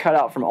must be cut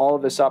out from all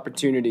of this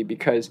opportunity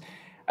because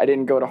I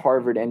didn't go to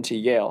Harvard and to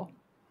Yale.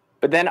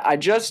 But then I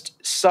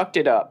just sucked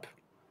it up,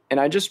 and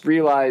I just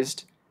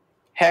realized,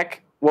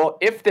 heck, well,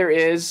 if there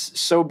is,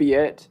 so be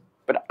it.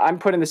 But I'm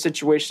put in the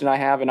situation I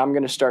have, and I'm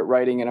going to start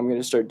writing, and I'm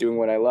going to start doing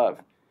what I love.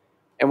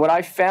 And what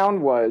I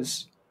found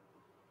was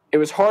it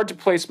was hard to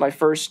place my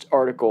first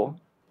article,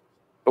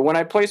 but when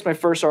I placed my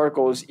first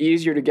article, it was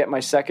easier to get my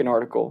second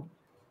article.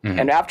 Mm-hmm.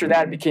 And after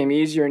that, it became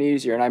easier and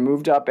easier, and I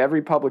moved up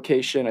every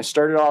publication. I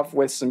started off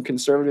with some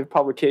conservative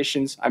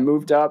publications. I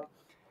moved up.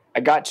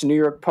 I got to New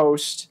York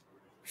Post,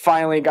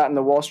 finally got in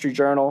the Wall Street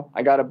Journal.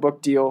 I got a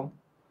book deal.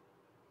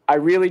 I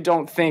really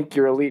don't think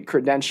your elite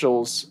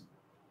credentials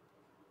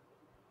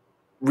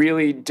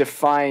really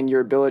define your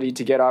ability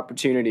to get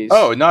opportunities.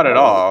 Oh, not at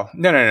all.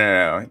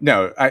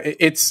 No.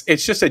 It's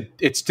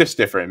just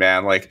different,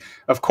 man. Like,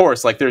 of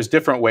course, like there's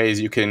different ways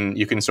you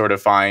can sort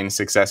of find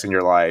success in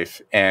your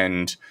life,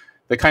 and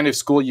the kind of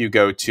school you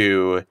go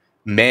to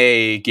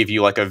may give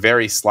you like a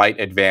very slight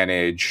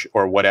advantage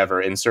or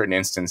whatever in certain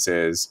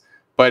instances.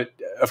 But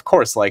of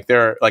course, like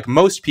there, like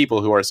most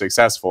people who are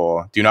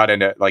successful do not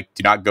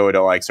do not go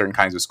to like certain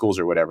kinds of schools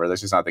or whatever.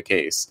 That's just not the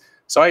case.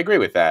 So I agree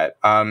with that.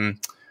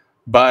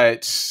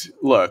 But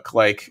look,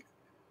 like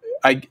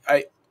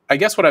I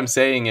guess what I'm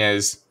saying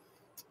is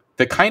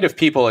the kind of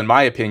people, in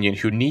my opinion,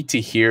 who need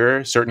to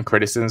hear certain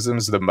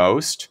criticisms the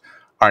most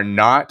are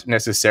not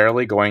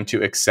necessarily going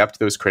to accept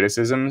those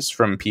criticisms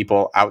from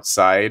people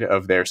outside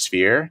of their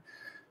sphere.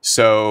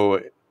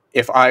 So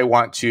if I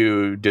want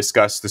to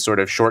discuss the sort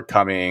of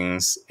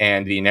shortcomings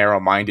and the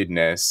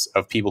narrow-mindedness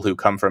of people who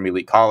come from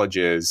elite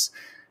colleges,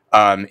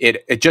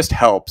 it just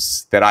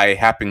helps that I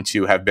happen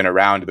to have been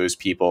around those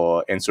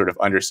people and sort of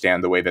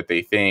understand the way that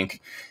they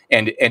think.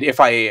 And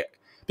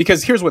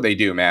because here's what they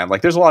do, man.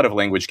 Like there's a lot of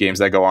language games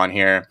that go on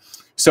here.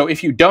 So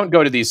if you don't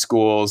go to these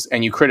schools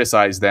and you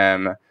criticize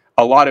them,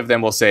 a lot of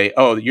them will say,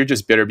 "Oh, you're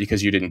just bitter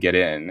because you didn't get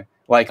in."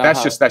 Like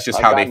that's just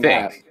how they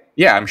think. That.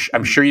 Yeah,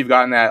 I'm sure you've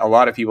gotten that. A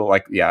lot of people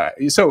like, yeah.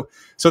 So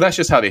that's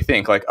just how they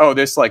think. Like, oh,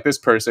 this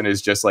person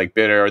is just like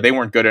bitter, or they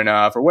weren't good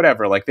enough, or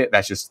whatever. Like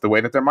that's just the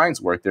way that their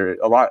minds work. They're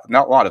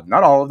not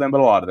all of them,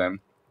 but a lot of them.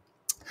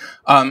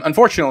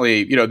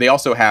 Unfortunately, they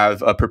also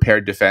have a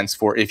prepared defense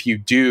for if you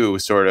do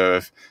sort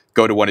of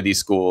go to one of these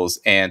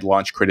schools and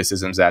launch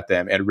criticisms at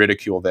them and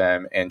ridicule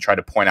them and try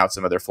to point out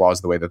some of their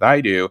flaws the way that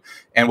I do.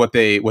 And what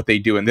they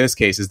do in this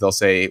case is they'll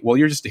say, well,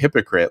 you're just a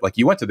hypocrite. Like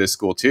you went to this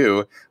school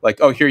too.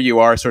 Like, oh, here you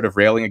are sort of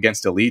railing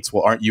against elites.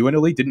 Well, aren't you an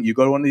elite? Didn't you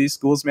go to one of these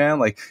schools, man?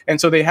 Like,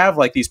 and so they have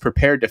like these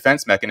prepared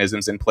defense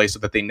mechanisms in place so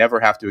that they never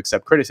have to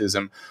accept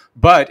criticism.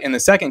 But in the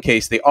second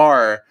case, they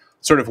are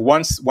sort of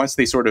once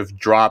they sort of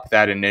drop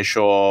that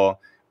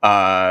initial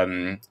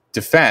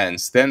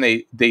defense, then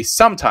they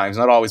sometimes,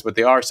 not always, but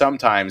they are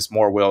sometimes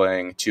more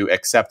willing to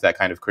accept that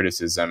kind of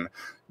criticism.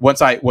 Once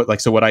I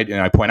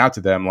point out to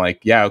them, like,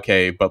 yeah,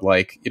 okay, but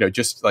like,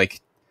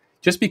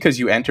 just because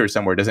you enter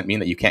somewhere doesn't mean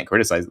that you can't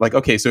criticize. Like,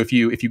 okay, so if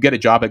you get a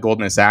job at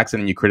Goldman Sachs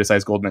and you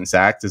criticize Goldman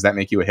Sachs, does that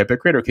make you a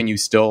hypocrite, or can you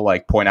still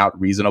like point out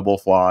reasonable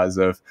flaws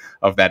of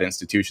that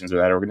institutions or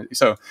that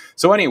organization?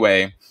 So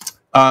anyway,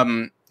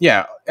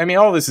 yeah, I mean,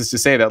 all this is to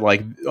say that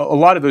like a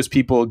lot of those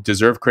people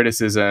deserve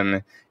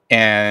criticism,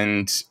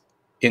 and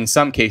in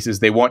some cases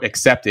they won't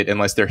accept it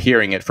unless they're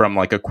hearing it from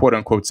like a quote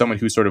unquote someone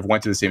who sort of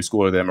went to the same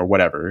school as them or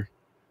whatever.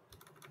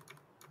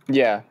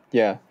 Yeah.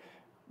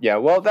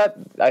 Well,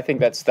 I think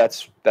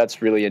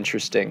that's really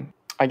interesting.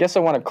 I guess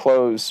I want to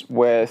close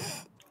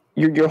with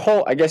your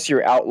whole, I guess,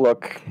 your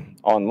outlook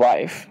on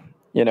life.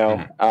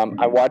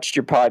 I watched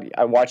your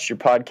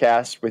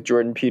podcast with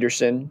Jordan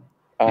Peterson.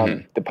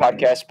 The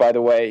podcast, by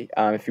the way,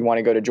 if you want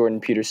to go to Jordan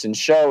Peterson's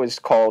show, is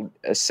called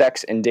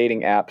Sex and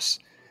Dating Apps.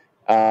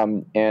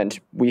 And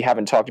we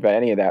haven't talked about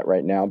any of that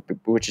right now,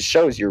 which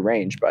shows your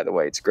range, by the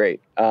way. It's great.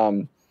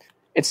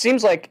 It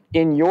seems like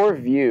in your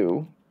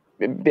view,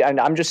 and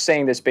I'm just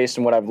saying this based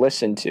on what I've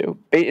listened to,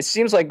 it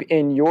seems like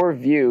in your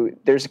view,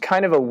 there's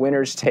kind of a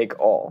winners take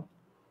all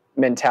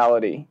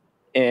mentality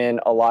in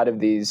a lot of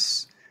the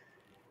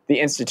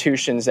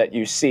institutions that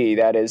you see.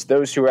 That is,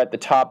 those who are at the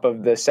top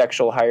of the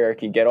sexual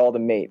hierarchy get all the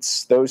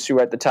mates. Those who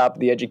are at the top of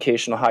the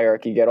educational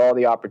hierarchy get all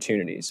the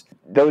opportunities.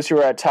 Those who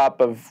are at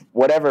top of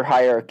whatever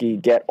hierarchy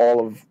get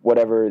all of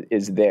whatever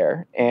is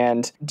there.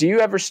 And do you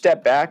ever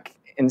step back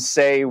and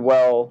say,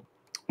 well,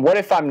 what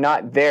if I'm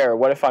not there?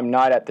 What if I'm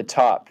not at the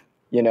top?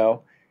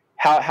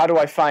 How do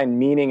I find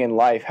meaning in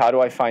life? How do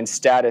I find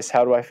status?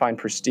 How do I find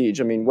prestige?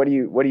 I mean, what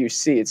do you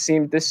see?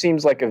 This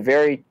seems like a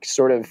very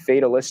sort of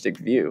fatalistic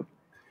view.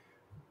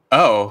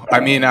 Oh, I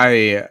mean,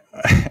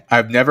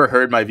 I've never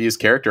heard my views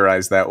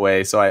characterized that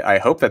way, so I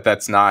hope that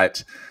that's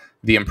not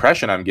the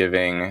impression I'm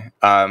giving.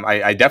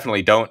 I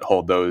definitely don't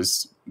hold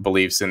those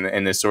beliefs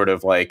in this sort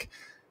of like,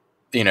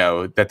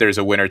 that there's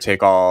a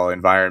winner-take-all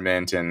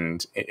environment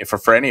and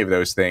for any of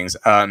those things.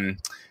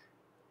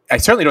 I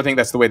certainly don't think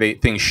that's the way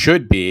things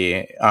should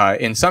be.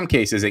 In some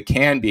cases, it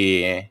can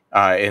be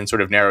in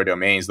sort of narrow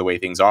domains the way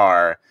things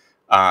are,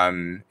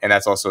 and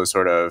that's also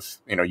sort of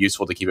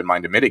useful to keep in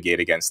mind to mitigate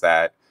against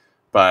that.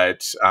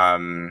 But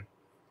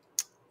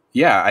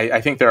yeah, I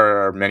think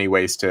there are many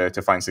ways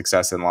to find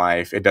success in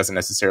life. It doesn't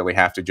necessarily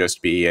have to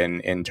just be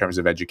in terms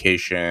of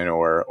education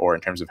or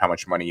in terms of how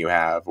much money you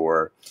have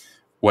or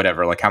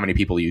whatever, like how many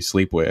people you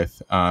sleep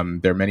with.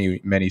 There are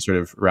many sort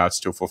of routes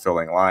to a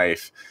fulfilling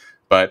life.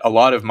 But a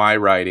lot of my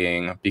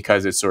writing,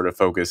 because it's sort of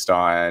focused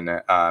on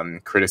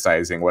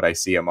criticizing what I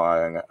see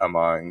among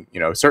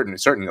certain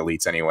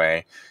elites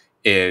anyway,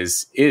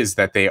 is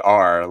that they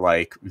are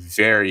like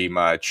very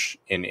much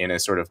in a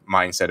sort of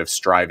mindset of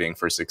striving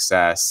for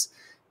success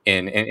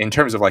in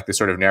terms of like the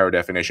sort of narrow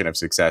definition of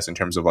success in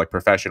terms of like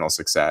professional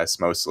success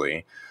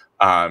mostly,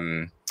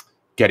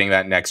 getting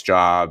that next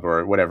job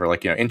or whatever,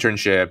 like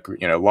internship,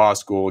 law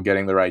school,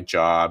 getting the right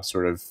job,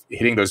 sort of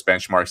hitting those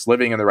benchmarks,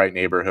 living in the right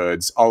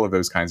neighborhoods, all of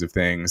those kinds of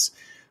things.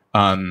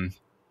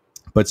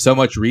 But so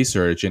much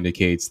research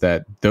indicates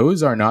that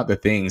those are not the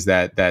things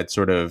that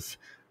sort of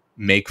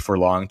make for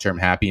long-term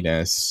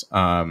happiness,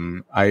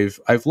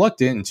 I've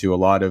looked into a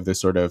lot of the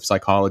sort of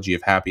psychology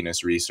of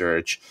happiness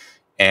research,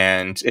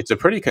 and it's a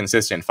pretty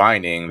consistent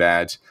finding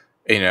that,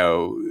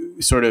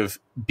 sort of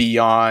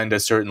beyond a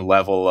certain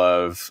level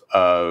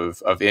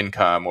of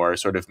income or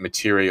sort of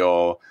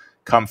material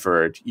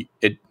comfort,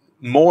 it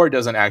more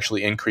doesn't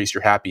actually increase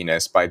your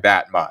happiness by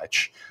that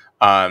much.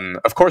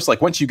 Of course,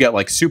 like once you get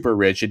like super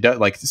rich, it does,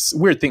 like,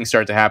 weird things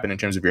start to happen in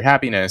terms of your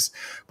happiness.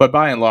 But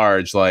by and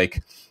large,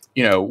 like,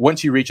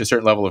 once you reach a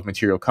certain level of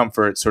material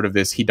comfort, sort of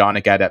this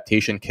hedonic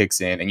adaptation kicks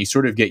in and you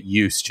sort of get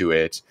used to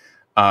it.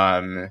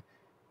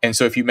 And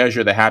so if you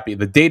measure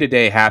the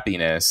day-to-day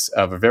happiness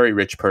of a very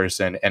rich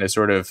person and a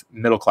sort of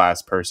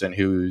middle-class person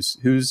who's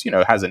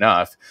has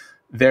enough,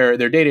 their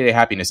day-to-day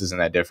happiness isn't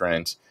that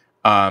different.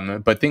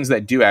 But things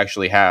that do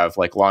actually have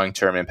like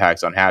long-term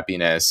impacts on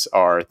happiness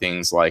are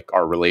things like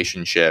our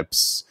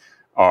relationships,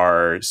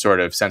 our sort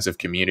of sense of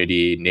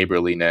community,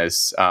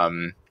 neighborliness.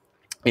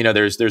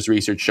 There's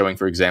research showing,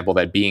 for example,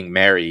 that being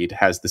married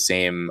has the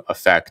same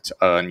effect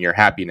on your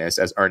happiness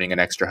as earning an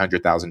extra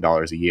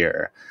 $100,000 a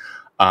year.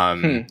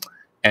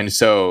 And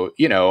so,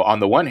 on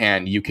the one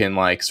hand, you can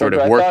like sort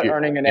of work.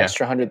 Earning an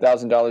extra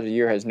 $100,000 a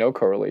year has no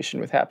correlation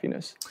with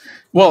happiness.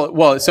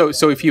 Well,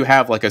 so if you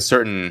have like a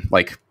certain,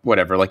 like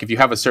whatever, like if you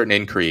have a certain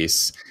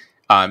increase,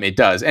 it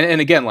does.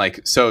 And again, like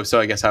so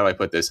I guess, how do I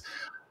put this?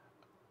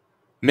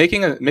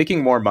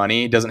 Making more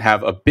money doesn't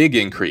have a big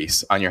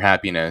increase on your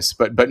happiness,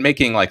 but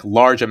making like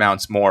large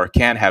amounts more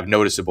can have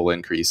noticeable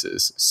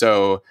increases.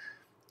 So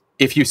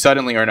if you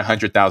suddenly earn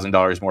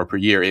 $100,000 more per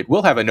year, it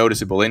will have a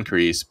noticeable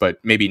increase, but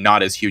maybe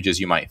not as huge as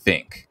you might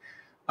think.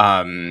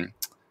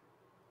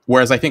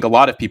 Whereas I think a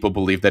lot of people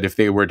believe that if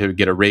they were to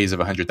get a raise of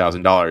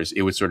 $100,000,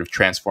 it would sort of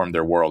transform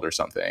their world or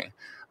something.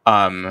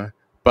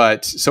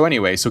 But so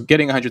anyway, so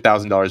getting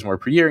 $100,000 more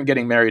per year and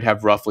getting married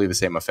have roughly the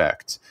same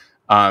effect.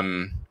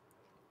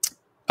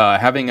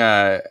 Having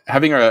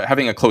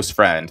a close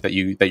friend that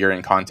you're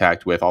in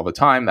contact with all the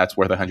time, that's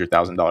worth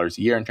 $100,000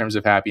 a year in terms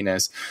of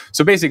happiness.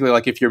 So basically,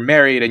 like if you're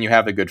married and you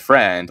have a good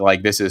friend,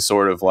 like this is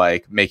sort of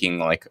like making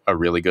like a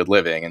really good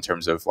living in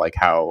terms of like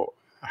how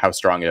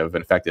strong of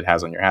an effect it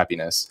has on your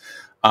happiness.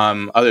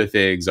 Other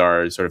things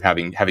are sort of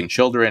having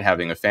children,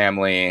 having a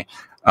family.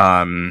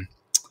 And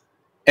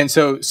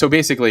so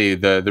basically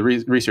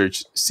the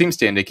research seems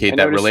to indicate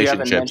that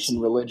relationships. You haven't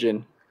mentioned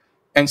religion.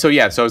 And so,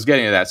 so I was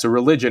getting to that. So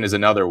religion is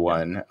another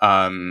one.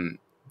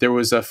 There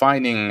was a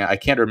finding, I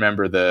can't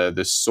remember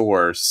the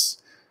source.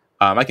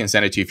 I can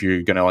send it to you if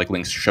you're going to like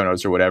links to show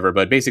notes or whatever,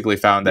 but basically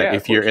found that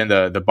if you're in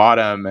the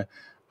bottom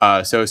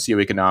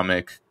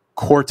socioeconomic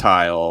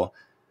quartile,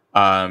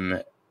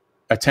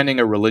 attending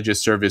a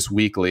religious service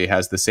weekly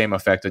has the same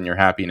effect on your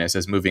happiness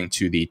as moving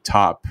to the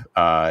top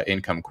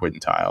income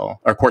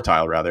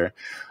quartile rather.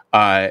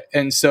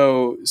 And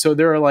so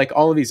there are like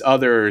all of these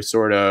other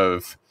sort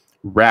of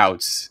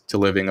routes to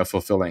living a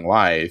fulfilling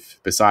life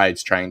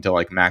besides trying to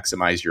like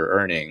maximize your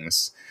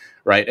earnings,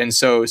 right? And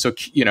so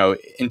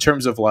in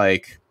terms of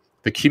like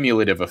the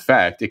cumulative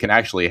effect, it can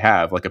actually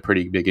have like a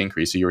pretty big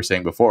increase. So you were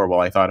saying before, well,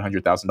 I thought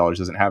 $100,000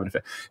 doesn't have an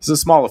effect. It's a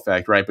small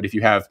effect, right? But if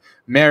you have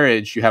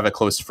marriage, you have a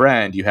close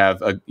friend, you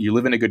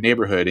live in a good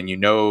neighborhood, and you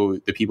know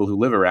the people who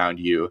live around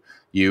you,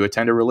 you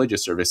attend a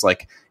religious service.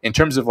 Like in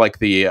terms of like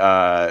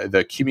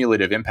the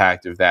cumulative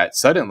impact of that,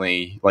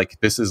 suddenly like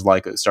this is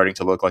like starting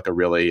to look like a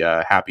really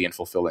happy and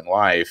fulfilling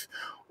life.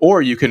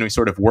 Or you can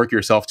sort of work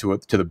yourself to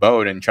the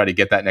bone and try to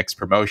get that next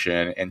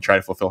promotion and try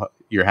to fulfill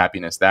your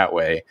happiness that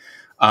way.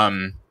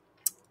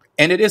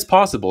 And it is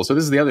possible. So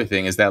this is the other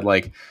thing, is that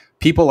like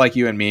people like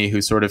you and me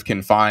who sort of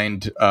can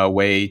find a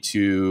way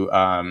to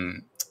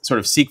sort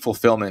of seek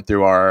fulfillment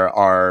through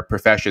our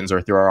professions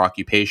or through our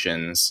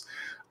occupations,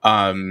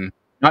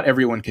 not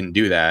everyone can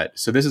do that.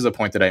 So this is a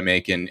point that I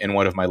make in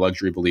one of my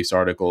luxury beliefs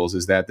articles,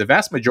 is that the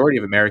vast majority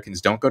of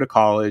Americans don't go to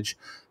college.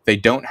 They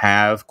don't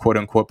have quote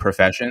unquote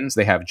professions.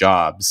 They have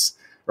jobs,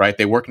 right?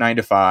 They work 9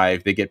 to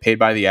 5. They get paid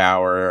by the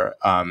hour.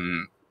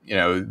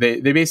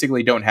 They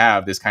basically don't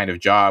have this kind of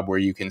job where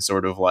you can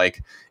sort of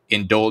like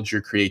indulge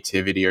your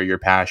creativity or your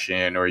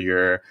passion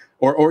or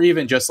or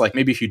even just like,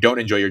 maybe if you don't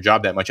enjoy your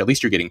job that much, at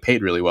least you're getting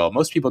paid really well.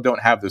 Most people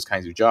don't have those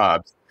kinds of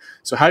jobs.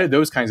 So how do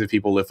those kinds of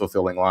people live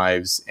fulfilling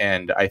lives?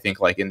 And I think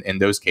like in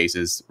those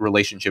cases,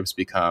 relationships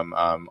become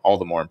all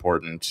the more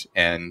important.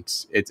 And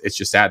it's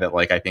just sad that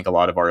like, I think a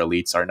lot of our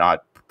elites are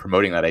not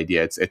promoting that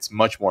idea. It's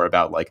much more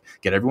about like,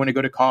 get everyone to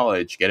go to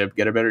college, get a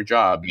better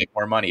job, make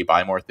more money,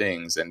 buy more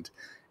things.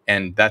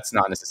 And that's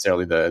not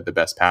necessarily the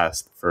best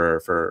path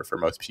for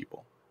most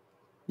people.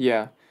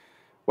 Yeah.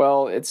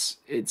 Well, it's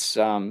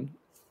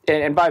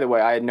and by the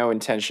way, I had no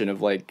intention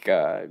of like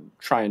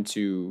trying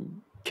to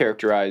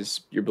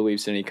characterize your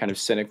beliefs in any kind of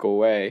cynical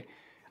way.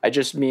 I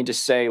just mean to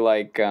say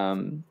like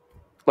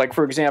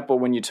for example,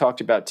 when you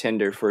talked about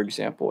Tinder, for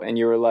example, and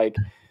you were like,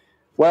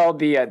 well,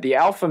 the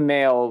alpha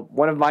male,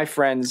 one of my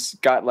friends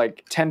got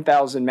like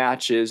 10,000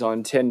 matches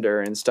on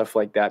Tinder and stuff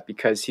like that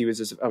because he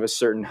was of a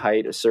certain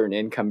height, a certain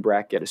income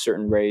bracket, a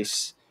certain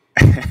race.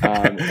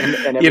 and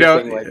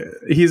everything. Like,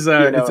 he's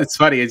it's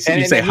funny. You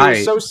say he hi.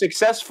 was so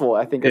successful.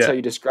 I think that's how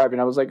you described it.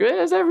 And I was like,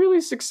 is that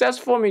really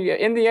successful? I mean,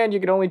 in the end, you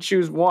can only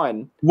choose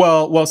one.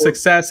 Well,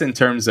 success in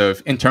terms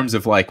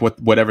of like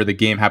whatever the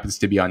game happens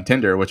to be on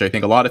Tinder, which I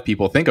think a lot of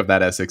people think of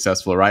that as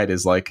successful, right?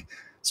 Is like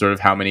sort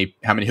of how many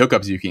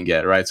hookups you can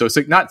get, right? So it's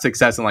not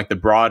success in like the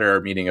broader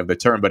meaning of the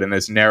term, but in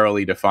this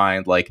narrowly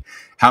defined, like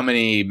how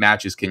many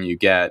matches can you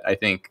get? I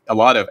think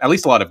at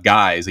least a lot of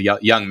guys,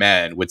 young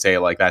men, would say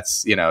like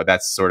that's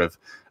sort of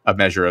a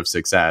measure of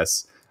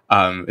success.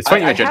 It's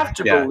funny. I have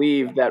to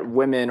believe that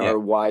women are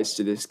wise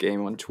to this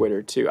game on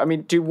Twitter too. I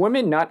mean, do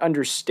women not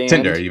understand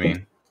Tinder? You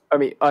mean? I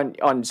mean, on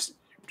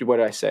what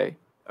did I say?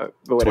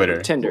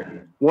 Twitter.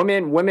 Tinder.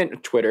 Women.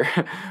 Twitter.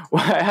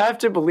 Well, I have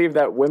to believe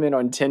that women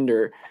on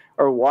Tinder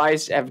are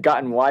wise, have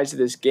gotten wise to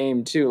this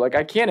game too. Like,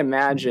 I can't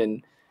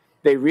imagine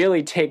they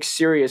really take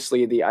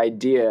seriously the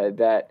idea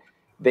that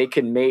they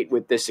can mate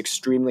with this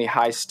extremely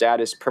high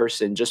status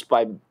person just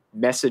by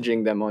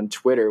messaging them on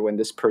Twitter, when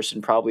this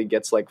person probably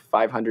gets like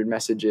 500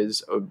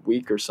 messages a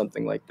week or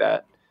something like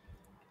that.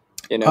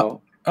 Yeah.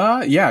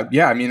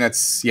 I mean,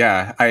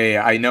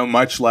 I know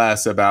much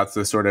less about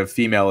the sort of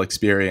female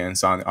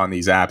experience on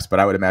these apps, but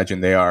I would imagine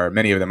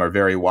many of them are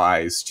very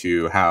wise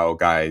to how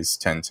guys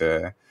tend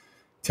to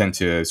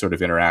sort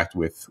of interact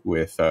with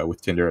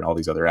Tinder and all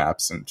these other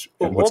apps and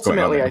what's going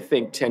on there. I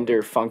think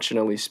Tinder,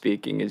 functionally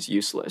speaking, is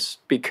useless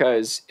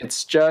because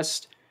it's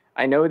just,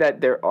 I know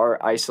that there are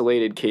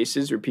isolated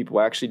cases where people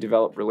actually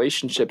develop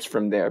relationships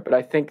from there, but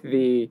I think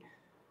the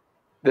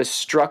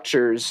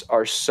structures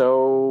are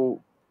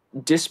so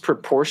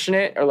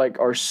disproportionate or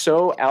are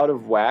so out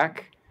of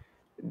whack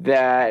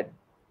that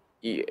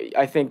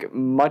I think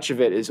much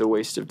of it is a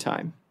waste of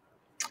time.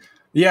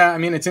 Yeah, I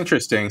mean, it's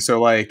interesting. So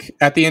like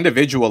at the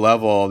individual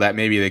level, that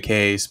may be the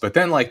case, but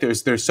then like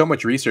there's so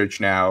much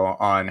research now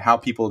on how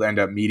people end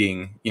up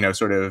meeting,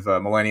 sort of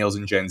millennials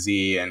and Gen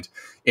Z, and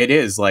it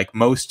is like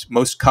most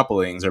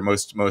couplings or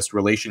most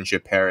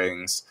relationship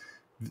pairings.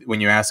 When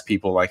you ask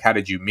people like, how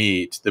did you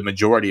meet? The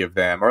majority of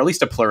them, or at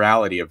least a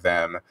plurality of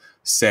them,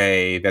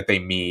 say that they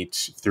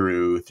meet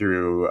through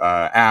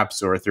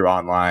apps or through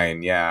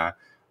online. Yeah.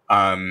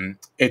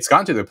 It's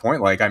gotten to the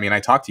point, like, I mean, I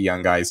talk to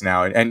young guys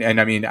now and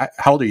I mean,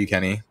 how old are you,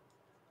 Kenny?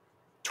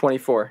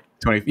 24.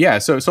 20. Yeah.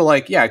 So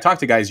like, yeah, I talk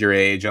to guys your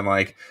age and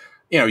like,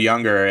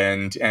 younger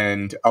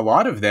and a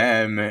lot of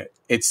them,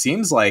 it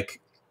seems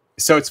like,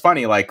 so it's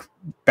funny, like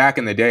back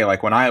in the day,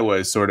 like when I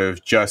was sort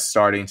of just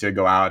starting to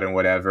go out and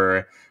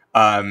whatever,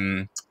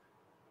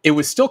 it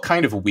was still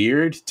kind of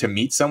weird to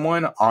meet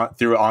someone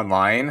through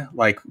online.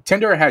 Like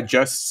Tinder had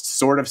just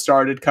sort of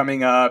started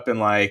coming up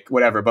and like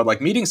whatever, but like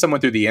meeting someone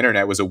through the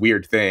internet was a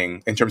weird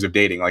thing in terms of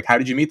dating. Like, how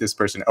did you meet this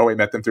person? Oh, I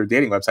met them through a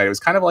dating website. It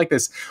was kind of like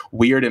this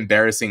weird,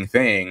 embarrassing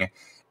thing.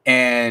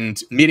 And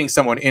meeting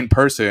someone in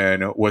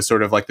person was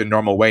sort of like the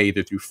normal way,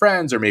 either through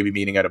friends or maybe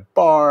meeting at a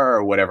bar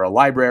or whatever, a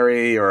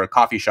library or a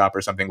coffee shop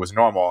or something was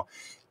normal.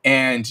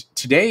 And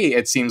today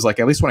it seems like,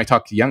 at least when I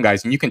talk to young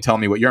guys, and you can tell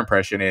me what your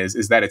impression is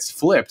that it's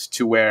flipped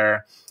to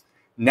where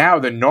now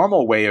the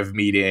normal way of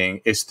meeting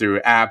is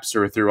through apps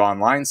or through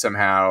online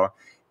somehow.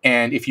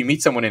 And if you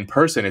meet someone in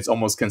person, it's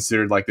almost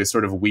considered like this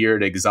sort of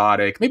weird,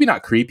 exotic, maybe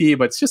not creepy,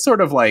 but it's just sort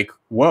of like,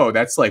 whoa,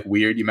 that's like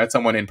weird. You met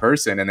someone in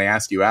person and they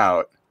asked you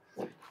out.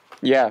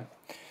 Yeah.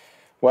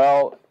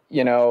 Well,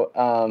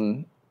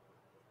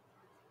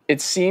 it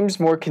seems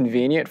more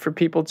convenient for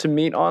people to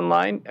meet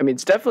online. I mean,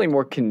 it's definitely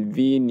more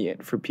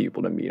convenient for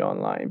people to meet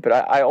online, but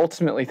I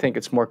ultimately think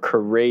it's more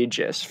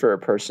courageous for a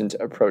person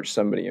to approach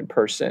somebody in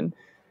person.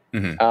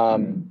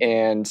 Mm-hmm.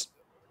 And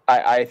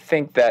I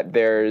think that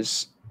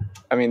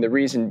the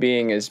reason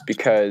being is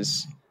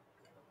because,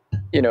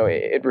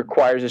 it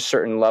requires a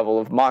certain level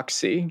of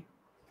moxie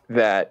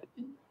that,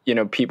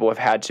 people have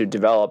had to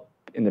develop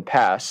in the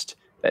past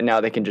that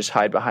now they can just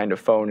hide behind a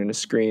phone and a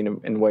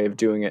screen and way of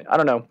doing it. I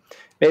don't know.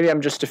 Maybe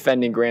I'm just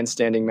defending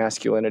grandstanding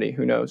masculinity.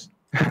 Who knows?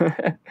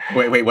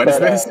 Wait, what is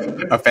this?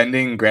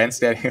 Offending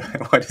grandstanding?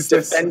 What is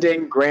this?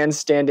 Defending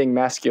grandstanding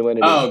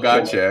masculinity. Oh,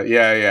 gotcha.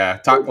 Yeah.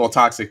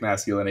 Toxic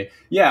masculinity.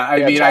 Yeah,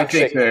 I mean, toxic. I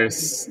think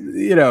there's,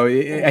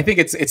 I think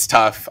it's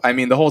tough. I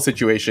mean, the whole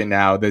situation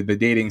now, the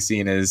dating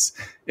scene is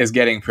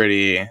getting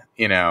pretty, I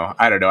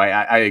don't know.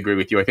 I agree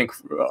with you. I think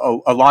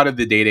a lot of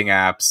the dating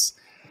apps,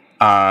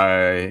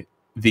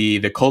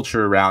 the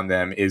culture around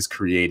them is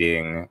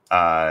creating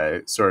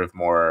sort of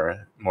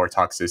more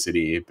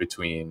toxicity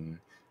between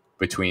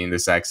the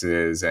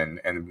sexes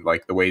and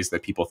like the ways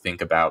that people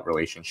think about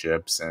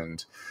relationships.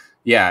 And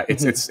yeah,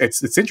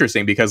 it's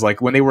interesting because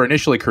like when they were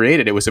initially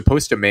created, it was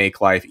supposed to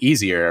make life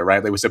easier,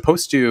 right? It was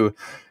supposed to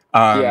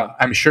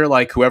I'm sure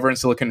like whoever in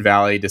Silicon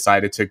Valley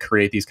decided to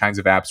create these kinds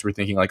of apps were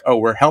thinking like, oh,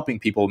 we're helping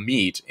people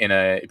meet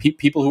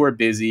people who are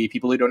busy,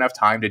 people who don't have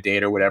time to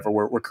date or whatever.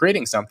 We're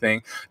creating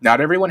something. Not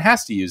everyone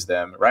has to use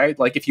them, right?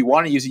 Like if you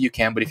want to use it, you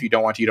can, but if you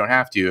don't want to, you don't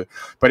have to.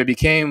 But it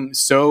became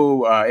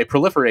so, it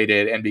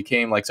proliferated and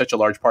became like such a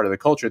large part of the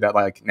culture that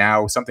like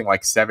now something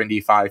like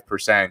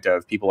 75%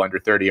 of people under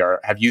 30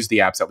 have used the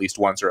apps at least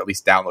once or at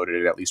least downloaded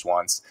it at least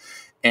once.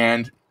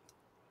 And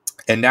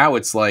And now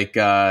it's like,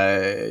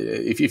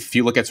 if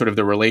you look at sort of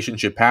the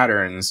relationship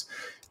patterns,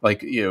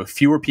 like,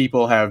 fewer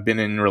people have been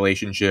in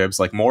relationships,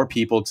 like more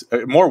people,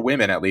 more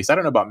women, at least, I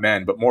don't know about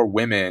men, but more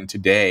women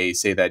today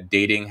say that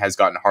dating has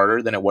gotten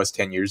harder than it was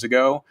 10 years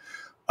ago.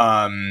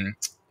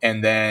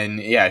 And then,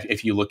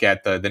 if you look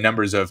at the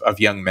numbers of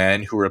young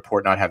men who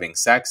report not having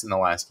sex in the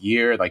last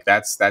year, like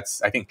that's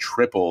I think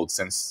tripled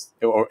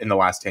in the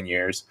last 10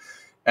 years.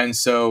 And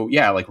so,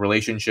 like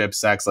relationships,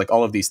 sex, like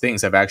all of these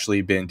things have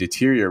actually been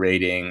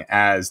deteriorating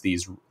as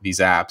these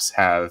apps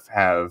have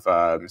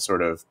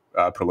sort of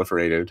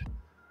proliferated.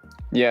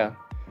 Yeah.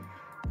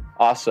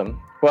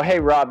 Awesome. Well, hey,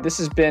 Rob, this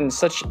has been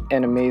such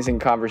an amazing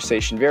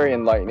conversation, very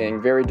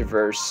enlightening, very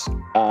diverse.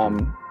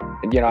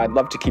 I'd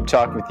love to keep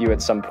talking with you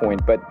at some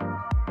point, but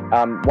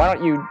why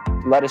don't you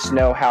let us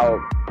know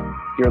how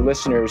the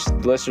listeners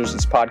of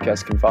this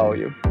podcast can follow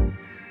you?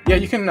 Yeah,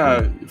 you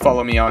can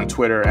follow me on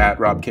Twitter at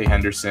Rob K.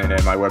 Henderson,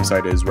 and my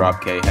website is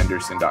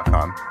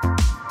robkhenderson.com.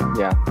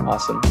 Yeah,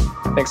 awesome.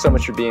 Thanks so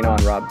much for being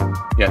on, Rob.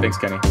 Yeah, thanks,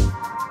 Kenny.